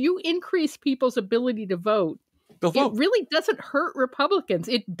nonpartisan. If you increase people's ability to vote, it really doesn't hurt Republicans.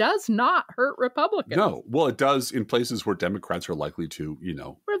 It does not hurt Republicans. No. Well, it does in places where Democrats are likely to,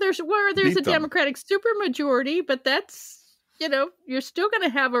 where there's a Democratic supermajority, but that's, you're still going to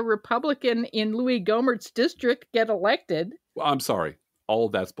have a Republican in Louis Gohmert's district get elected. Well, I'm sorry. All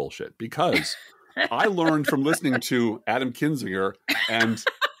of that's bullshit because I learned from listening to Adam Kinzinger and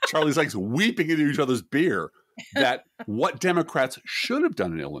Charlie Sykes weeping into each other's beer that what Democrats should have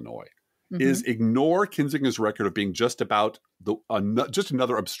done in Illinois is ignore Kinzinger's record of being just about just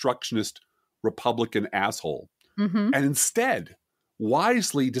another obstructionist Republican asshole, and instead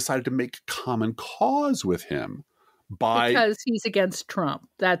wisely decided to make common cause with him because he's against Trump.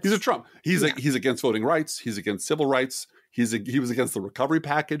 He's a Trump. He's against voting rights. He's against civil rights. He was against the recovery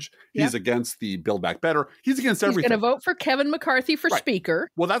package. He's against the Build Back Better. He's against everything. He's going to vote for Kevin McCarthy for speaker.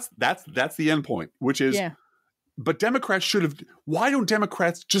 Well, that's the end point, which is. Yeah. But Democrats should have. Why don't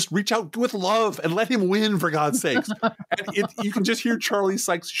Democrats just reach out with love and let him win, for God's sakes? And you can just hear Charlie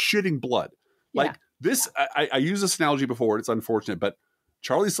Sykes shitting blood. Like this, I used this analogy before. It's unfortunate, but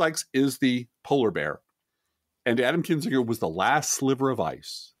Charlie Sykes is the polar bear, and Adam Kinzinger was the last sliver of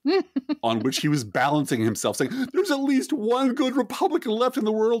ice on which he was balancing himself, saying, "There's at least one good Republican left in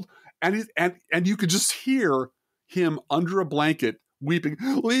the world," and you could just hear him under a blanket. Weeping,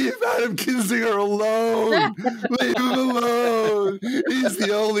 leave Adam Kinzinger alone. Leave him alone. He's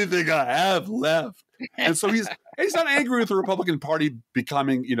the only thing I have left. And so he's not angry with the Republican Party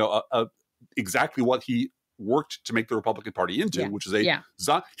becoming, exactly what he worked to make the Republican Party into, which is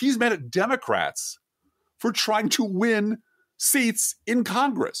he's mad at Democrats for trying to win seats in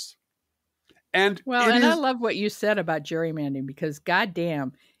Congress. And I love what you said about gerrymandering because,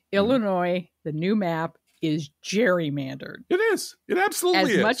 goddamn, Illinois, the new map, is gerrymandered. It is. It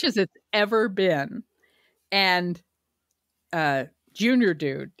absolutely is. As much as it's ever been. And Junior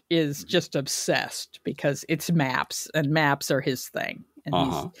Dude is just obsessed because it's maps, and maps are his thing.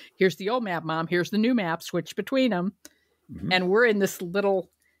 And here's the old map, Mom. Here's the new map. Switch between them. And we're in this little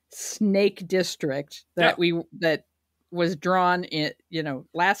snake district that that was drawn in,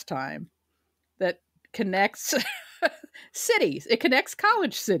 last time, that connects cities. It connects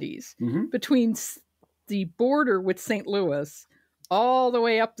college cities between the border with St. Louis all the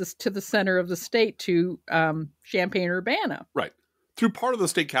way up to the center of the state to Champaign-Urbana. Right. Through part of the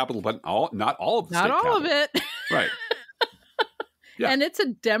state capital, but not all of the state capital. Not all of it. Right. Yeah. And it's a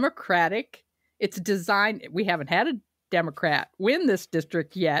Democratic, it's designed, we haven't had a Democrat win this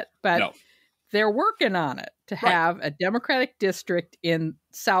district yet, but they're working on it to have a Democratic district in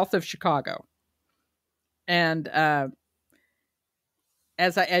south of Chicago. And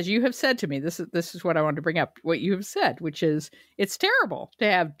as you have said to me, this is what I wanted to bring up, what you have said, which is it's terrible to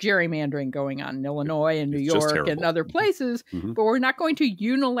have gerrymandering going on in Illinois and New York and other places, but we're not going to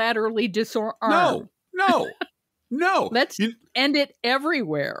unilaterally disarm. No. Let's end it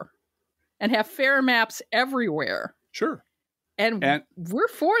everywhere and have fair maps everywhere. Sure. And we're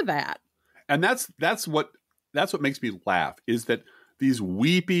for that. And that's what makes me laugh is that these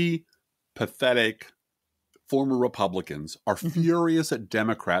weepy, pathetic former Republicans are furious at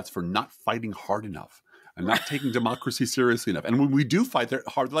Democrats for not fighting hard enough and not taking democracy seriously enough. And when we do fight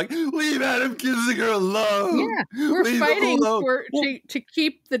hard, they're like, leave Adam Kinzinger alone. Yeah, we're fighting to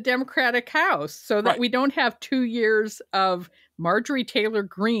keep the Democratic House so that we don't have 2 years of Marjorie Taylor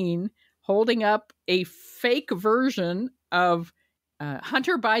Greene holding up a fake version of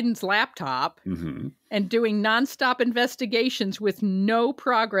Hunter Biden's laptop and doing nonstop investigations with no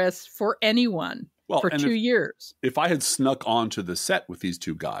progress for anyone for 2 years. If I had snuck onto the set with these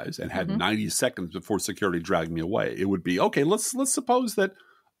two guys and had 90 seconds before security dragged me away, it would be, okay, let's suppose that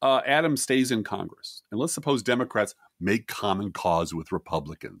Adam stays in Congress. And let's suppose Democrats make common cause with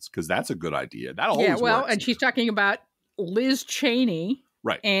Republicans, because that's a good idea. That always works. And she's talking about Liz Cheney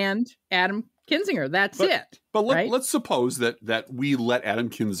and Adam Kinzinger. That's it. But let's suppose that we let Adam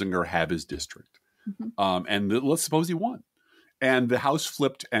Kinzinger have his district. And let's suppose he won. And the House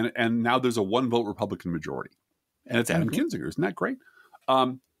flipped, and now there's a 1-vote Republican majority. And it's Adam Kinzinger. Isn't that great?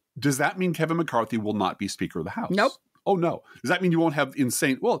 Does that mean Kevin McCarthy will not be Speaker of the House? Nope. Oh, no. Does that mean you won't have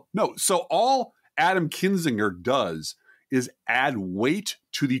insane? Well, no. So all Adam Kinzinger does is add weight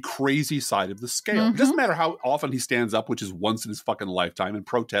to the crazy side of the scale. It doesn't matter how often he stands up, which is once in his fucking lifetime, and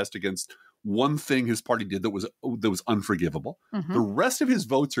protest against one thing his party did that was unforgivable. The rest of his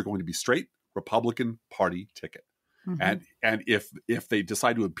votes are going to be straight Republican Party ticket. And if they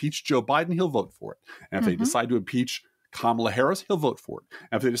decide to impeach Joe Biden, he'll vote for it. And if they decide to impeach Kamala Harris, he'll vote for it.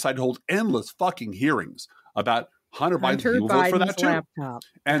 And if they decide to hold endless fucking hearings about Hunter Biden, he will vote for that too. Laptop.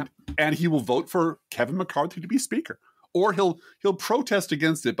 And he will vote for Kevin McCarthy to be Speaker. Or he'll protest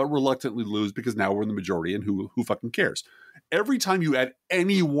against it, but reluctantly lose because now we're in the majority, and who fucking cares? Every time you add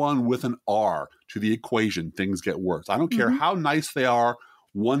anyone with an R to the equation, things get worse. I don't care how nice they are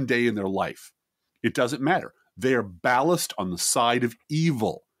one day in their life. It doesn't matter. They are ballast on the side of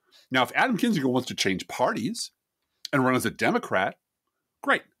evil. Now, if Adam Kinzinger wants to change parties and run as a Democrat,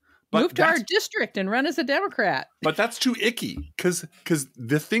 great. But move to our district and run as a Democrat. But that's too icky, because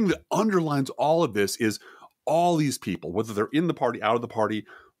the thing that underlines all of this is all these people, whether they're in the party, out of the party,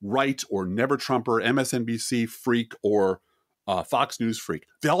 right or never Trumper, MSNBC freak, or Fox News freak,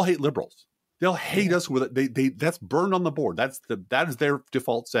 they all hate liberals. They'll hate us with it. They that's burned on the board. That is their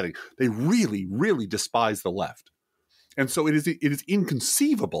default setting. They really, really despise the left. And so it is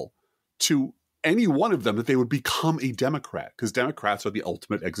inconceivable to any one of them that they would become a Democrat, because Democrats are the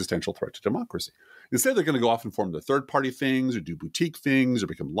ultimate existential threat to democracy. Instead, they're going to go off and form the third-party things or do boutique things or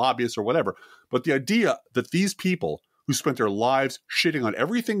become lobbyists or whatever. But the idea that these people who spent their lives shitting on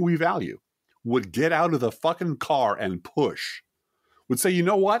everything we value would get out of the fucking car and push, would say, you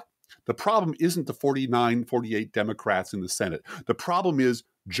know what? The problem isn't the 49, 48 Democrats in the Senate. The problem is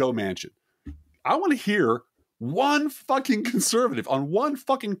Joe Manchin. I want to hear one fucking conservative on one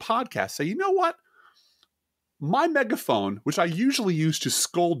fucking podcast say, you know what? My megaphone, which I usually use to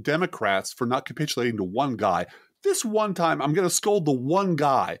scold Democrats for not capitulating to one guy, this one time I'm going to scold the one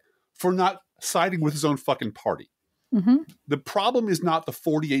guy for not siding with his own fucking party. The problem is not the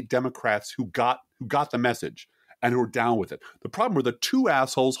 48 Democrats who got the message and who are down with it. The problem are the two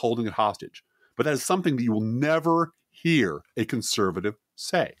assholes holding it hostage. But that is something that you will never hear a conservative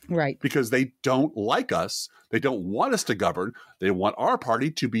say. Right. Because they don't like us. They don't want us to govern. They want our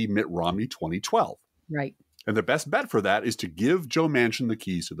party to be Mitt Romney 2012. Right. And the best bet for that is to give Joe Manchin the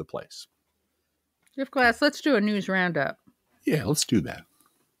keys to the place. Driftglass, let's do a news roundup. Yeah, let's do that.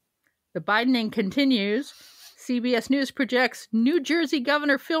 The Bidening continues. CBS News projects New Jersey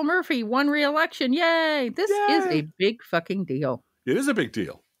Governor Phil Murphy won re-election. Yay! This is a big fucking deal. It is a big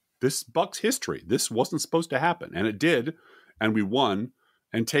deal. This bucks history. This wasn't supposed to happen. And it did. And we won.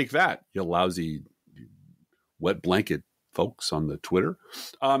 And take that, you lousy wet blanket folks on the Twitter.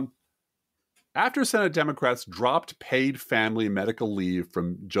 After Senate Democrats dropped paid family medical leave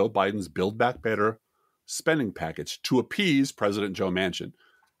from Joe Biden's Build Back Better spending package to appease President Joe Manchin,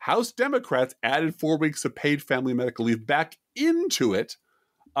 House Democrats added 4 weeks of paid family medical leave back into it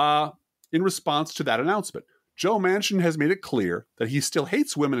in response to that announcement. Joe Manchin has made it clear that he still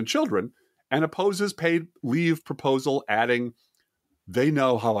hates women and children and opposes paid leave proposal, adding, "They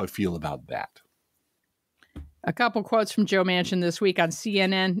know how I feel about that." A couple quotes from Joe Manchin this week on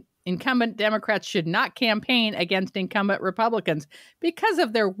CNN. Incumbent Democrats should not campaign against incumbent Republicans because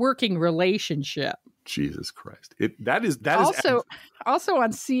of their working relationship. Jesus Christ. That is also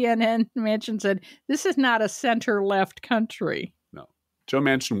on CNN, Manchin said, this is not a center-left country. No. Joe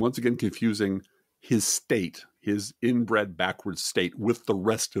Manchin once again confusing his state, his inbred backwards state, with the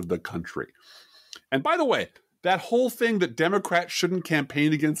rest of the country. And by the way, that whole thing that Democrats shouldn't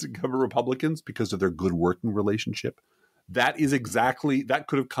campaign against incumbent Republicans because of their good working relationship, that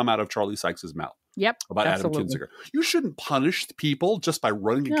could have come out of Charlie Sykes' mouth. Yep, about absolutely. Adam Kinzinger. You shouldn't punish people just by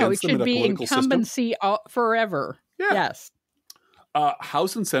running against them in a political system. No, it should be incumbency forever. Yeah. Yes.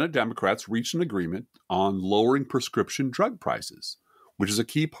 House and Senate Democrats reached an agreement on lowering prescription drug prices, which is a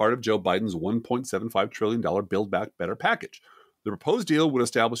key part of Joe Biden's $1.75 trillion Build Back Better package. The proposed deal would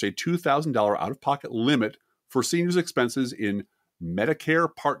establish a $2,000 out-of-pocket limit for seniors' expenses in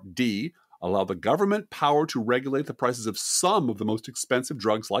Medicare Part D, allow the government power to regulate the prices of some of the most expensive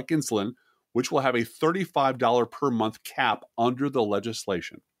drugs like insulin, which will have a $35 per month cap under the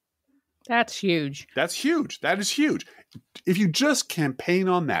legislation. That's huge. That's huge. That is huge. If you just campaign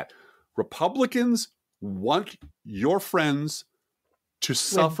on that, Republicans want your friends to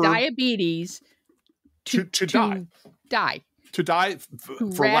suffer with diabetes to die. To die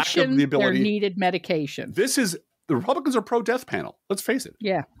for lack of the ability. Their needed medication. The Republicans are pro-death panel. Let's face it.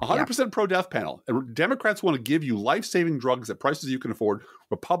 Yeah. 100% pro-death panel. Democrats want to give you life-saving drugs at prices you can afford.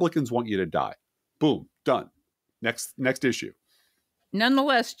 Republicans want you to die. Boom. Done. Next issue.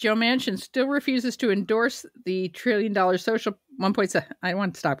 Nonetheless, Joe Manchin still refuses to endorse the $1 trillion social 1.7. I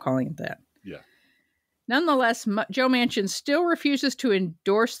want to stop calling it that. Yeah. Nonetheless, Joe Manchin still refuses to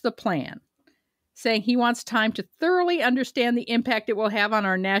endorse the plan, saying he wants time to thoroughly understand the impact it will have on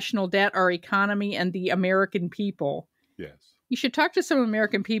our national debt, our economy, and the American people. Yes. You should talk to some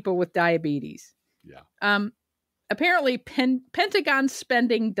American people with diabetes. Yeah. Apparently, Pentagon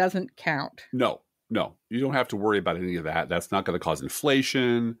spending doesn't count. No. You don't have to worry about any of that. That's not going to cause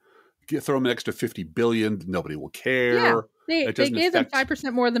inflation. Throw them an extra $50 billion. Nobody will care. Yeah, they gave them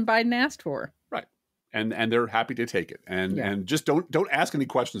 5% more than Biden asked for. Right. And they're happy to take it. And just don't ask any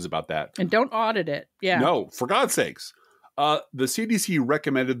questions about that. And don't audit it. Yeah. No, for God's sakes. The CDC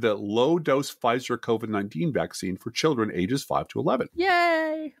recommended the low-dose Pfizer COVID-19 vaccine for children ages 5 to 11.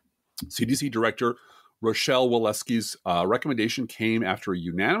 Yay! CDC Director Rochelle Walensky's recommendation came after a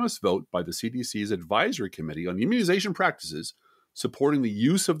unanimous vote by the CDC's Advisory Committee on Immunization Practices, supporting the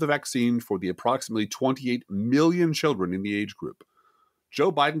use of the vaccine for the approximately 28 million children in the age group.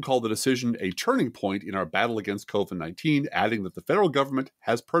 Joe Biden called the decision a turning point in our battle against COVID-19, adding that the federal government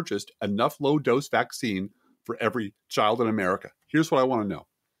has purchased enough low-dose vaccine for every child in America. Here's what I want to know.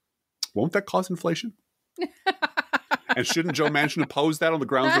 Won't that cause inflation? And shouldn't Joe Manchin oppose that on the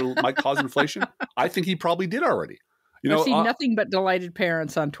grounds that it might cause inflation? I think he probably did already. I've seen nothing but delighted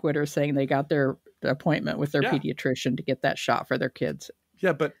parents on Twitter saying they got their appointment with their pediatrician to get that shot for their kids.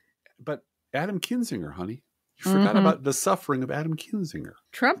 Yeah, but Adam Kinzinger, honey. You forgot about the suffering of Adam Kinzinger.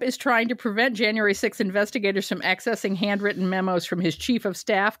 Trump is trying to prevent January 6th investigators from accessing handwritten memos from his chief of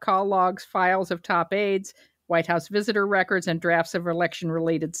staff, call logs, files of top aides, White House visitor records, and drafts of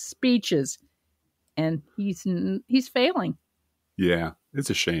election-related speeches. And he's failing. Yeah, it's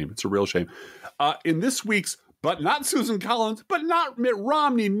a shame. It's a real shame. In this week's But Not Susan Collins, But Not Mitt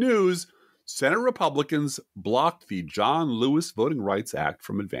Romney news, Senate Republicans blocked the John Lewis Voting Rights Act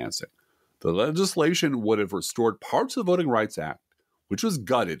from advancing. The legislation would have restored parts of the Voting Rights Act, which was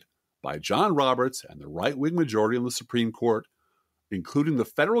gutted by John Roberts and the right-wing majority on the Supreme Court, including the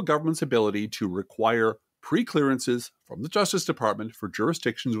federal government's ability to require pre-clearances from the Justice Department for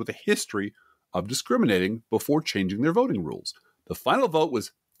jurisdictions with a history of discriminating before changing their voting rules. The final vote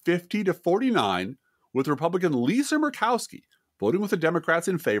was 50-49, with Republican Lisa Murkowski voting with the Democrats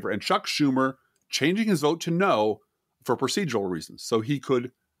in favor and Chuck Schumer changing his vote to no for procedural reasons, so he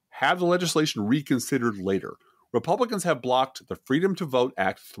could have the legislation reconsidered later. Republicans have blocked the Freedom to Vote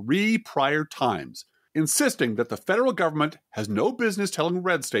Act 3 prior times, insisting that the federal government has no business telling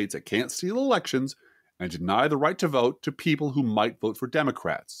red states it can't steal elections and deny the right to vote to people who might vote for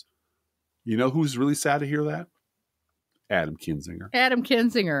Democrats. You know who's really sad to hear that? Adam Kinzinger. Adam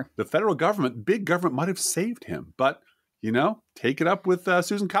Kinzinger. The federal government, big government, might have saved him. But, take it up with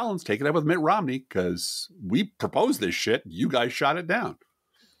Susan Collins. Take it up with Mitt Romney, because we proposed this shit. You guys shot it down.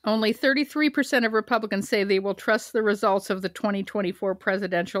 Only 33% of Republicans say they will trust the results of the 2024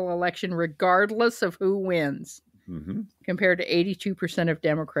 presidential election regardless of who wins, compared to 82% of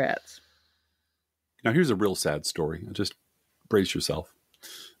Democrats. Now, here's a real sad story. Just brace yourself.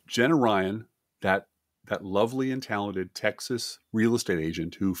 Jenna Ryan, that lovely and talented Texas real estate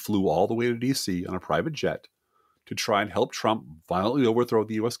agent who flew all the way to D.C. on a private jet to try and help Trump violently overthrow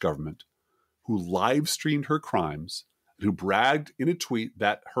the U.S. government, who live streamed her crimes, who bragged in a tweet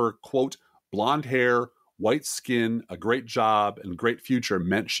that her, quote, blonde hair, white skin, a great job, and great future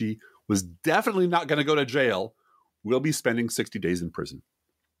meant she was definitely not going to go to jail, will be spending 60 days in prison.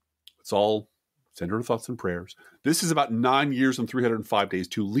 It's all, send her thoughts and prayers. This is about 9 years and 305 days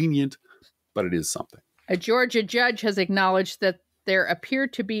too lenient, but it is something. A Georgia judge has acknowledged that there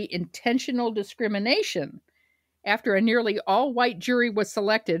appeared to be intentional discrimination after a nearly all-white jury was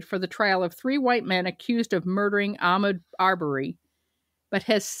selected for the trial of 3 white men accused of murdering Ahmaud Arbery, but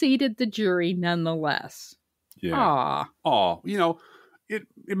has seated the jury nonetheless. Yeah. Aw. It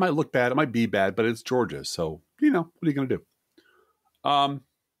might look bad. It might be bad, but it's Georgia. So, what are you going to do? And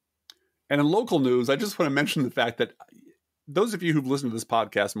in local news, I just want to mention the fact that those of you who've listened to this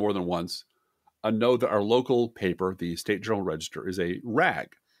podcast more than once know that our local paper, the State Journal Register, is a rag.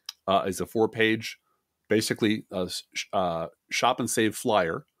 It's a 4-page, basically shop and save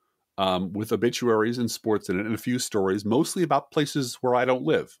flyer with obituaries and sports in it and a few stories, mostly about places where I don't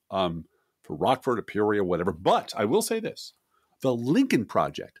live, for Rockford or Peoria, whatever. But I will say this. The Lincoln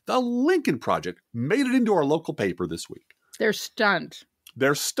Project made it into our local paper this week. Their stunt.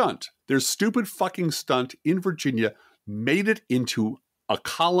 Their stupid fucking stunt in Virginia made it into a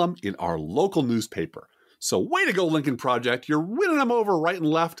column in our local newspaper. So way to go, Lincoln Project. You're winning them over right and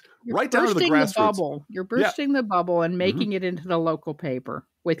left, right down to the grassroots. You're bursting the bubble and making it into the local paper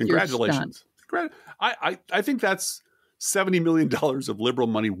with your stunt. I think that's $70 million of liberal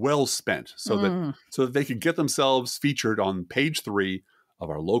money well spent so that they could get themselves featured on page 3 of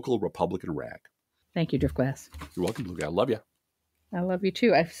our local Republican rag. Thank you, Driftglass. You're welcome, Blue Guy. I love you. I love you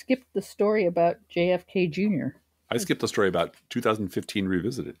too. I skipped the story about JFK Jr. I skipped the story about 2015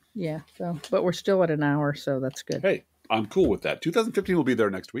 Revisited. Yeah, but we're still at an hour, so that's good. Hey, I'm cool with that. 2015 will be there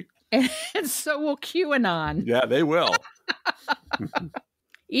next week. And so will QAnon. Yeah, they will.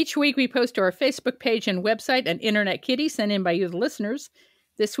 Each week we post to our Facebook page and website an Internet Kitty sent in by you, the listeners.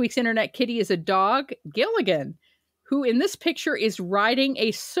 This week's Internet Kitty is a dog, Gilligan, who in this picture is riding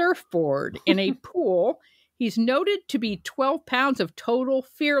a surfboard in a pool. He's noted to be 12 pounds of total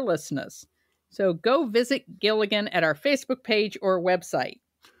fearlessness. So go visit Gilligan at our Facebook page or website.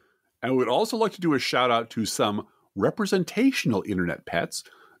 And we would also like to do a shout out to some representational internet pets.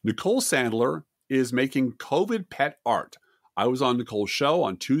 Nicole Sandler is making COVID pet art. I was on Nicole's show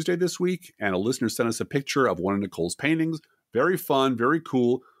on Tuesday this week, and a listener sent us a picture of one of Nicole's paintings. Very fun, very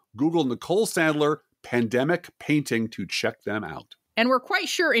cool. Google Nicole Sandler pandemic painting to check them out. And we're quite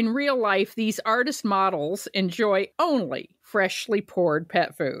sure in real life, these artist models enjoy only freshly poured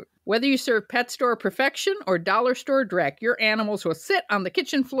pet food. Whether you serve pet store perfection or dollar store dreck, your animals will sit on the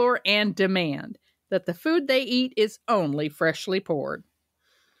kitchen floor and demand that the food they eat is only freshly poured.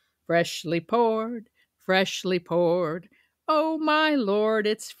 Freshly poured, freshly poured. Oh, my Lord,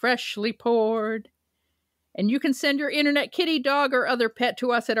 it's freshly poured. And you can send your Internet Kitty, dog, or other pet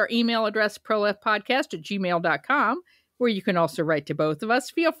to us at our email address, proleftpodcast@gmail.com, where you can also write to both of us.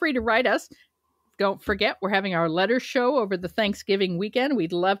 Feel free to write us. Don't forget, we're having our letter show over the Thanksgiving weekend.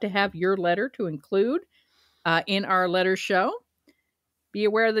 We'd love to have your letter to include in our letter show. Be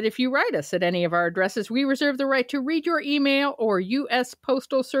aware that if you write us at any of our addresses, we reserve the right to read your email or U.S.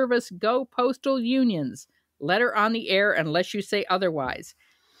 Postal Service Go Postal Unions. Letter on the air unless you say otherwise.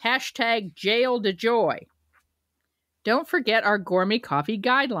 Hashtag jail to joy. Don't forget our gourmet coffee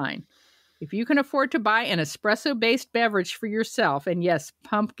guideline. If you can afford to buy an espresso-based beverage for yourself, and yes,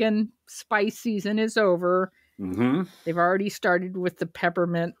 pumpkin spice season is over. Mm-hmm. They've already started with the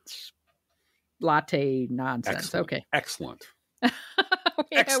peppermint latte nonsense. Excellent. Okay. Excellent.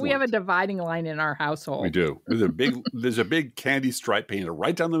 We have a dividing line in our household. We do. There's a big candy stripe painted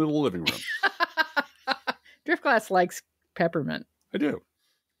right down the middle of the living room. Driftglass likes peppermint. I do.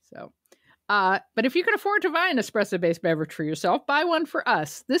 So, but if you can afford to buy an espresso-based beverage for yourself, buy one for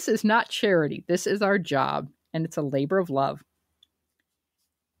us. This is not charity. This is our job, and it's a labor of love.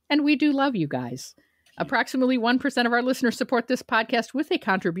 And we do love you guys. Approximately 1% of our listeners support this podcast with a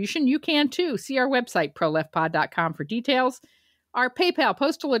contribution. You can too. See our website, proleftpod.com, for details. Our PayPal,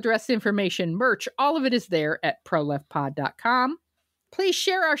 postal address information, merch, all of it is there at proleftpod.com. Please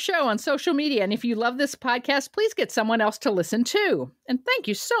share our show on social media. And if you love this podcast, please get someone else to listen to. And thank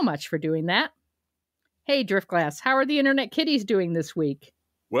you so much for doing that. Hey, Driftglass, how are the Internet Kitties doing this week?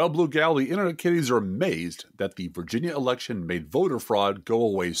 Well, Blue Gal, the Internet Kitties are amazed that the Virginia election made voter fraud go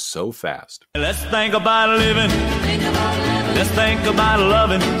away so fast. Let's think about living. Let's think about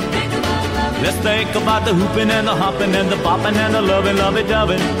loving. Let's think about the hooping and the hopping and the bopping and the loving,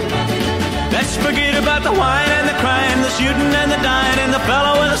 lovey-dovey. Let's forget about the wine and the crying, the shooting and the dying, and the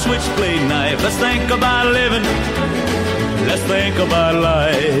fellow with a switchblade knife. Let's think about living. Let's think about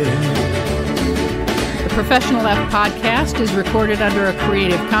life. The Professional F Podcast is recorded under a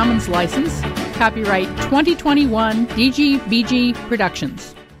Creative Commons license. Copyright 2021 DGBG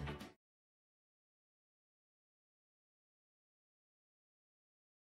Productions.